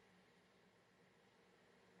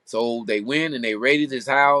 So they went and they raided his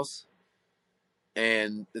house.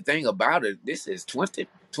 And the thing about it, this is 20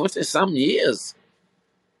 some years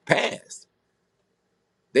past.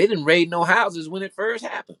 They didn't raid no houses when it first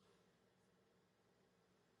happened.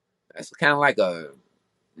 That's kind of like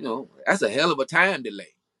that's a hell of a time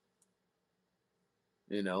delay.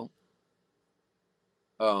 You know,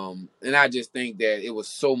 and I just think that it was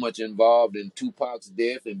so much involved in Tupac's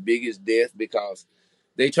death and Biggie's death because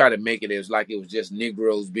they try to make it as like it was just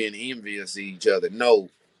Negroes being envious of each other. No,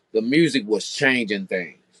 the music was changing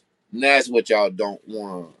things. And that's what y'all don't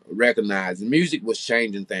want to recognize. The music was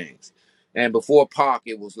changing things. And before Pac,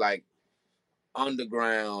 it was like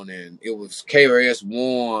Underground, and it was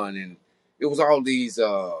KRS-One, and it was all these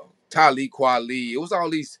Talib Kweli. It was all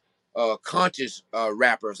these conscious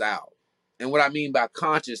rappers out. And what I mean by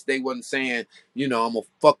conscious, they wasn't saying, I'm gonna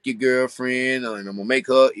fuck your girlfriend and I'm gonna make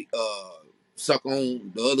her suck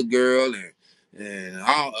on the other girl,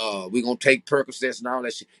 and we're gonna take Percocets and all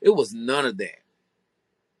that shit. It was none of that.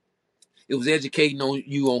 It was educating on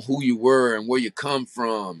you on who you were and where you come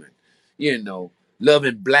from, and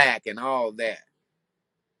loving black and all that.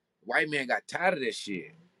 White man got tired of that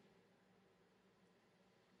shit.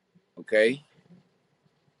 Okay?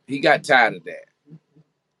 He got tired of that.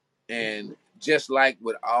 And just like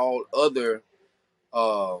with all other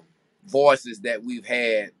voices that we've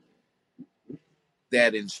had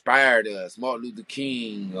that inspired us, Martin Luther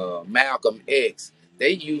King, Malcolm X,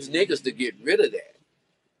 they use niggas to get rid of that.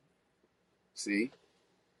 See?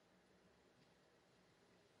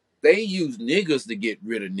 They use niggas to get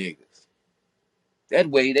rid of niggas.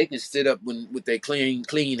 That way they can sit up with their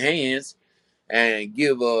clean hands and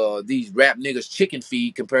give these rap niggas chicken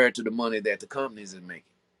feed compared to the money that the companies are making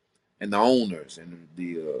and the owners and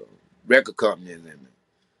the record companies.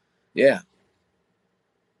 And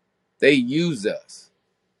they use us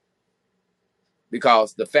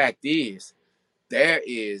because the fact is there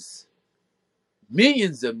is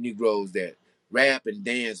millions of Negroes that rap and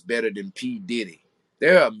dance better than P. Diddy.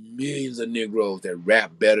 There are millions of Negroes that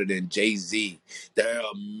rap better than Jay-Z. There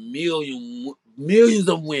are millions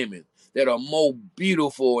of women that are more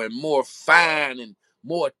beautiful and more fine and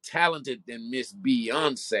more talented than Miss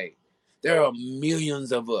Beyonce. There are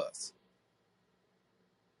millions of us.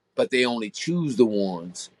 But they only choose the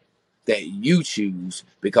ones that you choose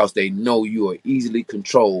because they know you are easily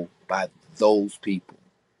controlled by those people.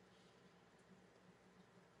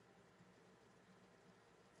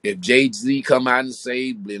 If Jay-Z come out and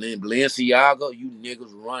say Balenciaga, you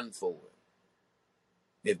niggas run for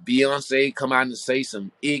it. If Beyonce come out and say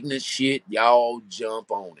some ignorant shit, y'all jump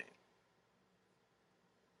on it.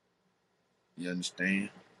 You understand?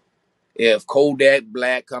 If Kodak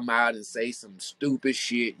Black come out and say some stupid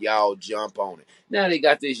shit, y'all jump on it. Now they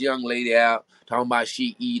got this young lady out talking about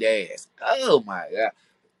she eat ass. Oh my God.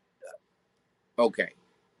 Okay.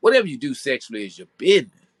 Whatever you do sexually is your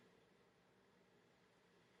business.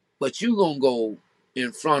 But you gonna go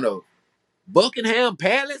in front of Buckingham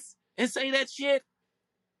Palace and say that shit?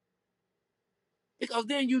 Because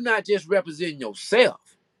then you're not just representing yourself.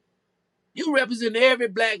 You represent every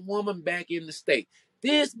black woman back in the state.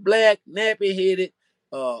 This black nappy-headed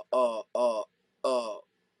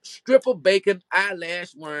stripper bacon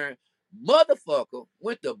eyelash wearing motherfucker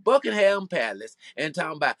went to Buckingham Palace and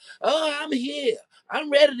talking about, oh, I'm here.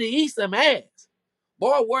 I'm ready to eat some ass.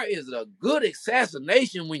 Boy, where is a good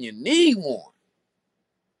assassination when you need one?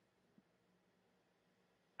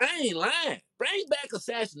 I ain't lying. Bring back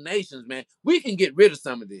assassinations, man. We can get rid of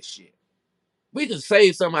some of this shit. We can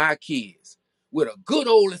save some of our kids with a good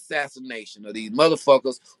old assassination of these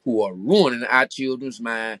motherfuckers who are ruining our children's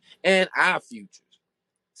mind and our futures.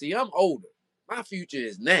 See, I'm older. My future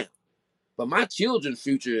is now. But my children's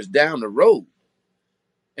future is down the road.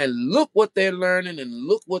 And look what they're learning and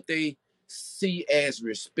look what they see as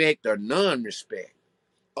respect or non-respect.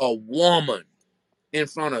 A woman in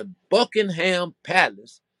front of Buckingham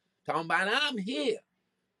Palace talking about, I'm here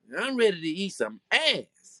and I'm ready to eat some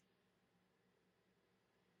ass.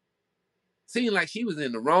 Seemed like she was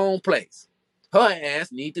in the wrong place. Her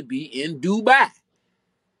ass need to be in Dubai.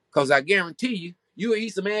 Because I guarantee you, you'll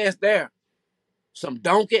eat some ass there. Some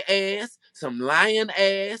donkey ass, some lion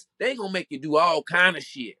ass. They gonna make you do all kind of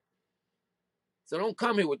shit. So don't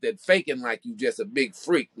come here with that faking like you just a big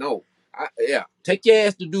freak. No. Take your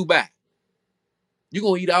ass to Dubai. You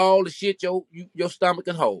gonna eat all the shit your stomach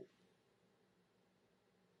can hold.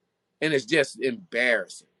 And it's just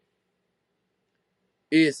embarrassing.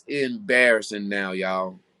 It's embarrassing now,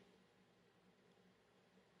 y'all.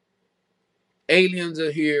 Aliens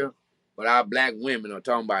are here, but our black women are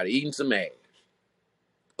talking about eating some ass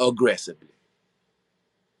aggressively.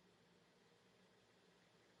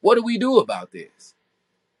 What do we do about this?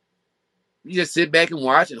 You just sit back and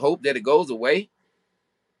watch and hope that it goes away?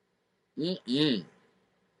 Mm-mm.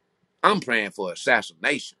 I'm praying for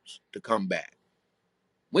assassinations to come back.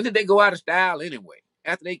 When did they go out of style anyway?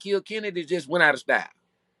 After they killed Kennedy, they just went out of style.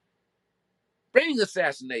 Bring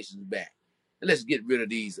assassinations back. And let's get rid of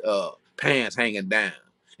these pants hanging down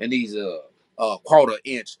and these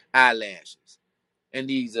quarter-inch eyelashes and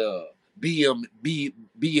these BLMs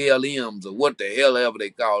or what the hell ever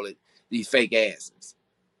they call it, these fake asses.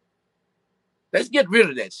 Let's get rid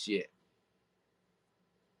of that shit.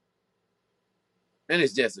 And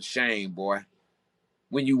it's just a shame, boy.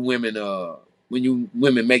 When you women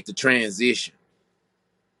make the transition,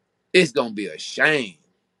 it's gonna be a shame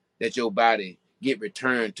that your body get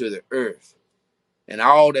returned to the earth, and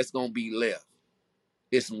all that's gonna be left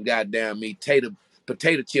is some goddamn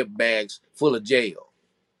potato chip bags full of jail.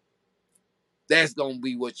 That's gonna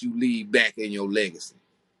be what you leave back in your legacy.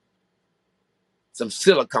 Some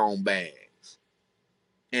silicone bags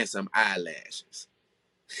and some eyelashes.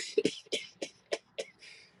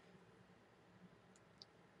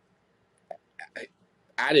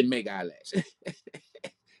 I didn't make eyelashes.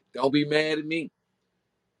 Don't be mad at me.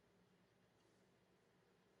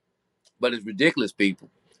 But it's ridiculous, people.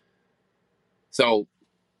 So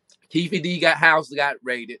Keefe D house got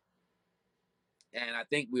raided, and I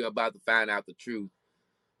think we're about to find out the truth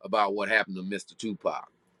about what happened to Mr. Tupac.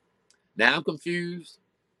 Now I'm confused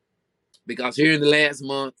because here in the last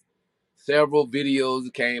month, several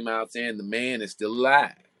videos came out saying the man is still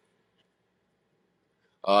alive.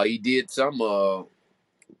 He did some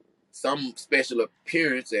special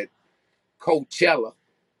appearance at Coachella.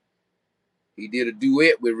 He did a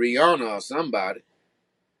duet with Rihanna or somebody.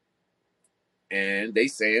 And they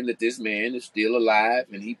saying that this man is still alive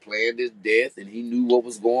and he planned his death and he knew what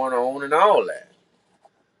was going on and all that.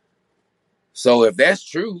 So if that's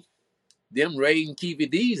true, them raiding Keefe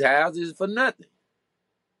D's house is for nothing.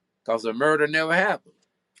 Because the murder never happened.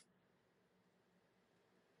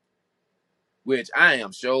 Which I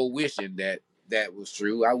am sure wishing that was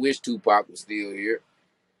true. I wish Tupac was still here.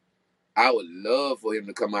 I would love for him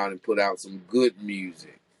to come out and put out some good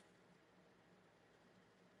music.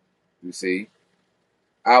 You see?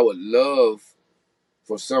 I would love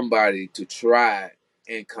for somebody to try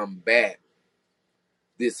and combat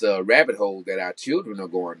this rabbit hole that our children are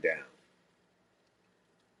going down.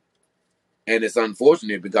 And it's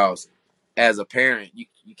unfortunate because as a parent,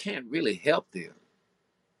 you can't really help them.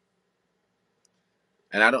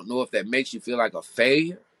 And I don't know if that makes you feel like a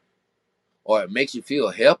failure or it makes you feel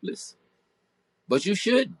helpless, but you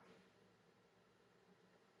shouldn't.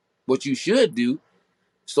 What you should do,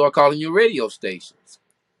 start calling your radio stations.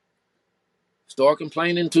 Start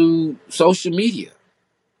complaining to social media.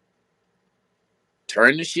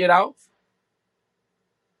 Turn the shit off.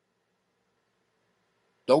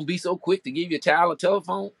 Don't be so quick to give your child a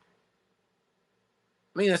telephone.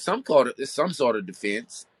 I mean, it's some sort of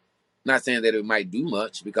defense. Not saying that it might do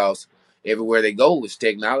much because everywhere they go is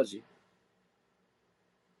technology.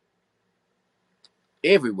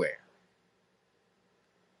 Everywhere.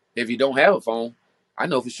 If you don't have a phone, I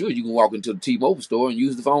know for sure you can walk into the T-Mobile store and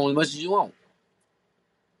use the phone as much as you want.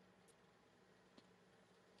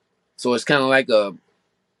 So it's kind of like a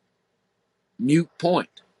mute point.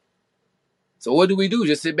 So what do we do?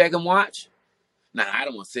 Just sit back and watch? Nah, I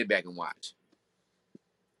don't want to sit back and watch.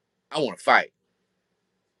 I want to fight.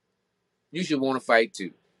 You should want to fight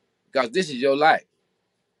too. Because this is your life.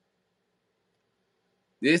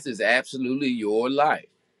 This is absolutely your life.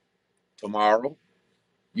 Tomorrow,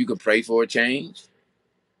 you can pray for a change.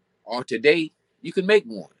 Or today, you can make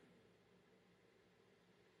one.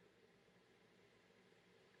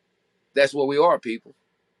 That's what we are, people.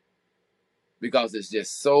 because it's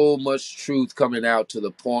just so much truth coming out to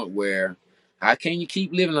the point where how can you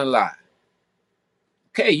keep living a lie?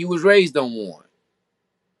 Okay, you was raised on one.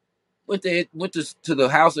 Went to the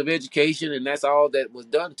house of education, and that's all that was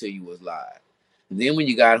done to you was lied. And then when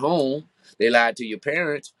you got home, they lied to your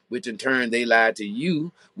parents, which in turn they lied to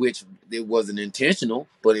you, which it wasn't intentional,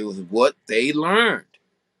 but it was what they learned.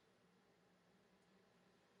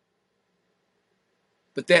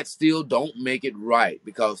 But that still don't make it right,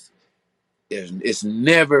 because it's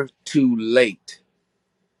never too late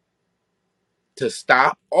to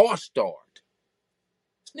stop or start.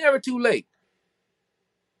 It's never too late.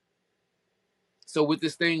 So with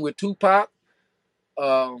this thing with Tupac,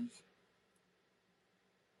 um,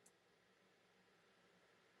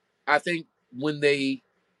 I think when they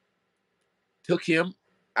took him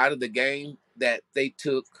out of the game, that they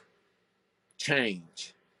took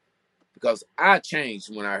change. Because I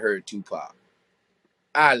changed when I heard Tupac.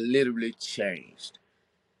 I literally changed.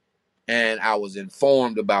 And I was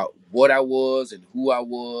informed about what I was and who I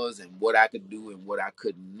was and what I could do and what I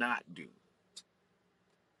could not do.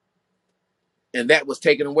 And that was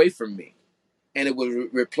taken away from me. And it was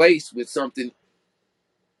replaced with something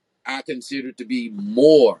I considered to be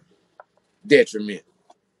more detrimental.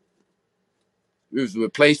 It was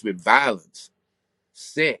replaced with violence,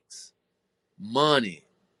 sex, money,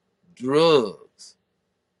 drugs,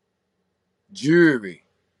 jewelry,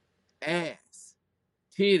 ass,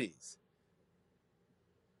 titties.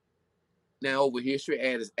 Now, over history,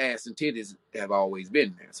 ass and titties have always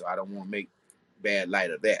been there, so I don't want to make bad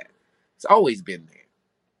light of that. It's always been there,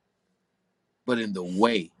 but in the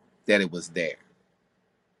way that it was there,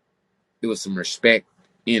 there was some respect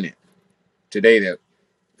in it. Today, there's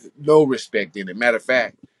no respect in it. Matter of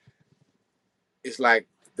fact, it's like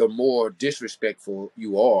the more disrespectful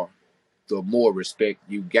you are, the more respect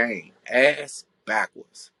you gain. Ass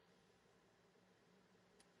backwards.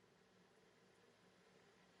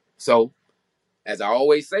 So, as I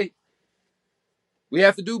always say, we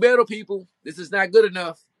have to do better, people. This is not good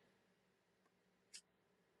enough.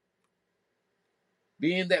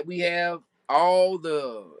 Being that we have all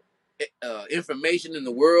the information in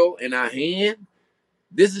the world in our hand,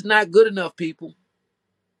 this is not good enough, people.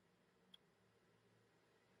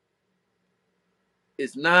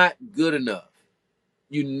 It's not good enough.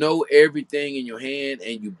 You know everything in your hand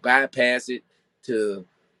and you bypass it to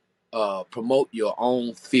promote your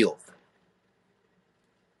own filth.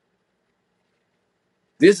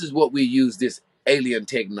 This is what we use this alien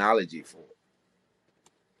technology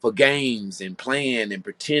for games and playing and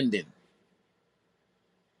pretending.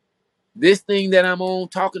 This thing that I'm on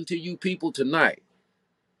talking to you people tonight,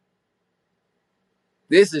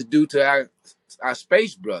 this is due to our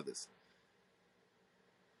space brothers.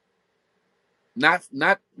 Not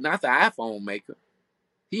the iPhone maker.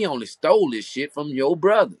 He only stole this shit from your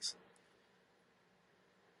brothers.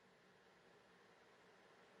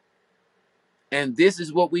 And this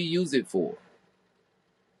is what we use it for.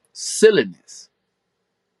 Silliness.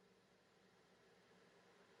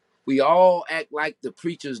 We all act like the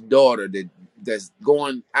preacher's daughter that's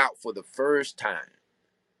going out for the first time.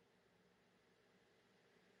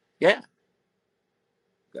 Yeah.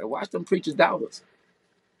 Gotta watch them preacher's daughters.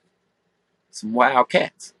 Some wild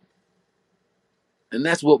cats. And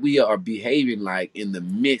that's what we are behaving like in the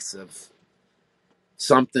midst of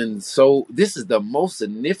something. So this is the most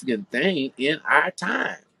significant thing in our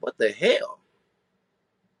time. What the hell?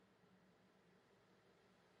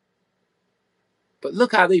 But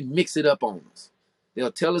look how they mix it up on us.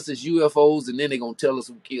 They'll tell us it's UFOs, and then they're going to tell us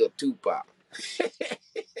who killed Tupac.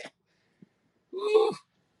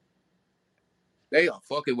 They are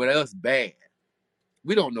fucking with us bad.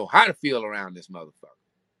 We don't know how to feel around this motherfucker.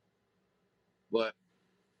 But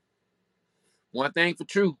one thing for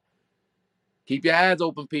true, keep your eyes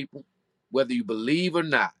open, people, whether you believe or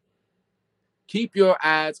not. Keep your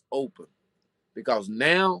eyes open, because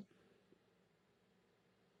now,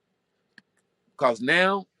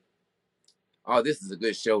 oh, this is a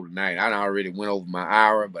good show tonight. I already went over my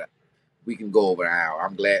hour, but we can go over an hour.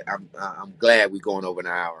 I'm glad we're going over an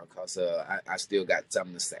hour, because I still got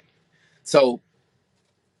something to say. So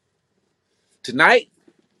tonight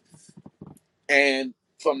and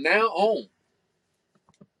from now on,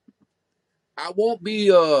 I won't be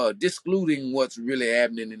discluding what's really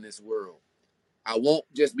happening in this world. I won't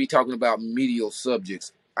just be talking about medial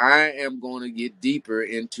subjects. I am going to get deeper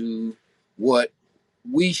into what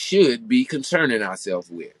we should be concerning ourselves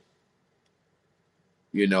with.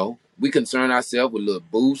 You know, we concern ourselves with little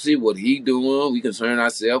Boosie, what he doing. We concern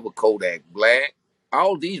ourselves with Kodak Black.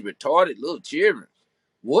 All these retarded little children.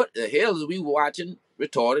 What the hell is we watching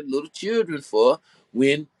retarded little children for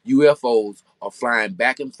when UFOs are flying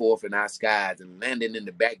back and forth in our skies and landing in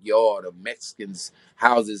the backyard of Mexicans'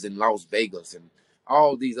 houses in Las Vegas and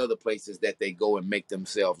all these other places that they go and make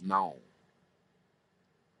themselves known.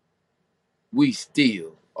 We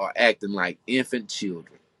still are acting like infant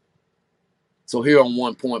children. So here on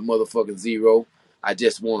 1 Point Motherfucking Zero, I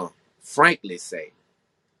just want to frankly say,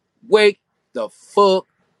 wake the fuck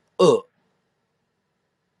up.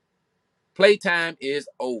 Playtime is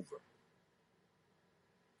over.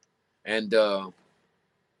 And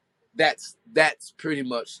that's pretty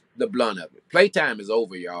much the blunt of it. Playtime is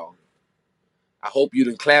over, y'all. I hope you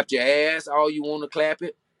done clapped your ass all you want to clap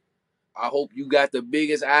it. I hope you got the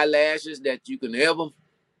biggest eyelashes that you can ever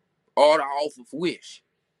order off of Wish.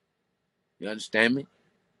 You understand me?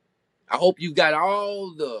 I hope you got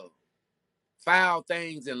all the foul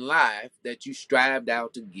things in life that you strived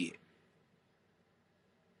out to get.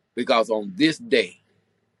 Because on this day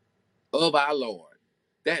of our Lord,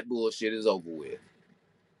 that bullshit is over with.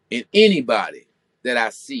 And anybody that I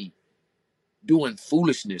see doing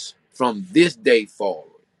foolishness from this day forward,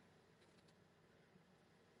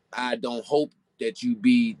 I don't hope that you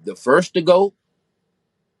be the first to go,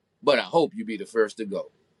 but I hope you be the first to go.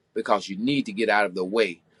 Because you need to get out of the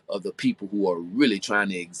way of the people who are really trying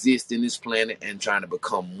to exist in this planet and trying to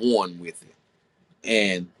become one with it.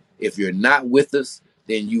 And if you're not with us,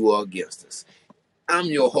 then you are against us. I'm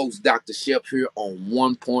your host, Dr. Shep, here on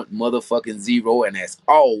 1 Point Motherfucking Zero. And as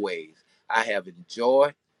always, I have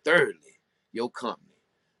enjoyed thoroughly your company.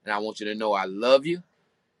 And I want you to know I love you.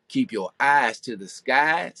 Keep your eyes to the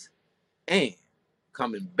skies. And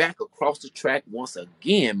coming back across the track once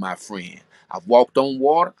again, my friend. I've walked on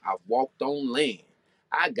water. I've walked on land.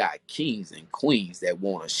 I got kings and queens that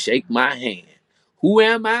want to shake my hand. Who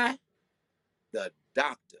am I? The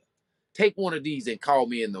doctor. Take one of these and call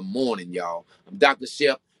me in the morning, y'all. I'm Dr.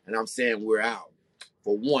 Shep, and I'm saying we're out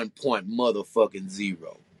for 1 Point Motherfucking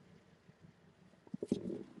Zero.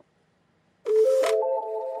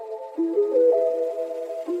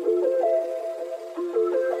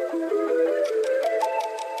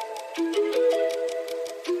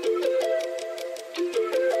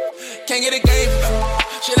 Can't get a game for free.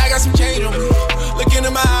 Shit, I got some change on me. Look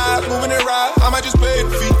into my eyes, moving it right. I might just pay the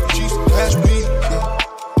fee. She's cash me.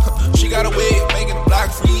 She got a way.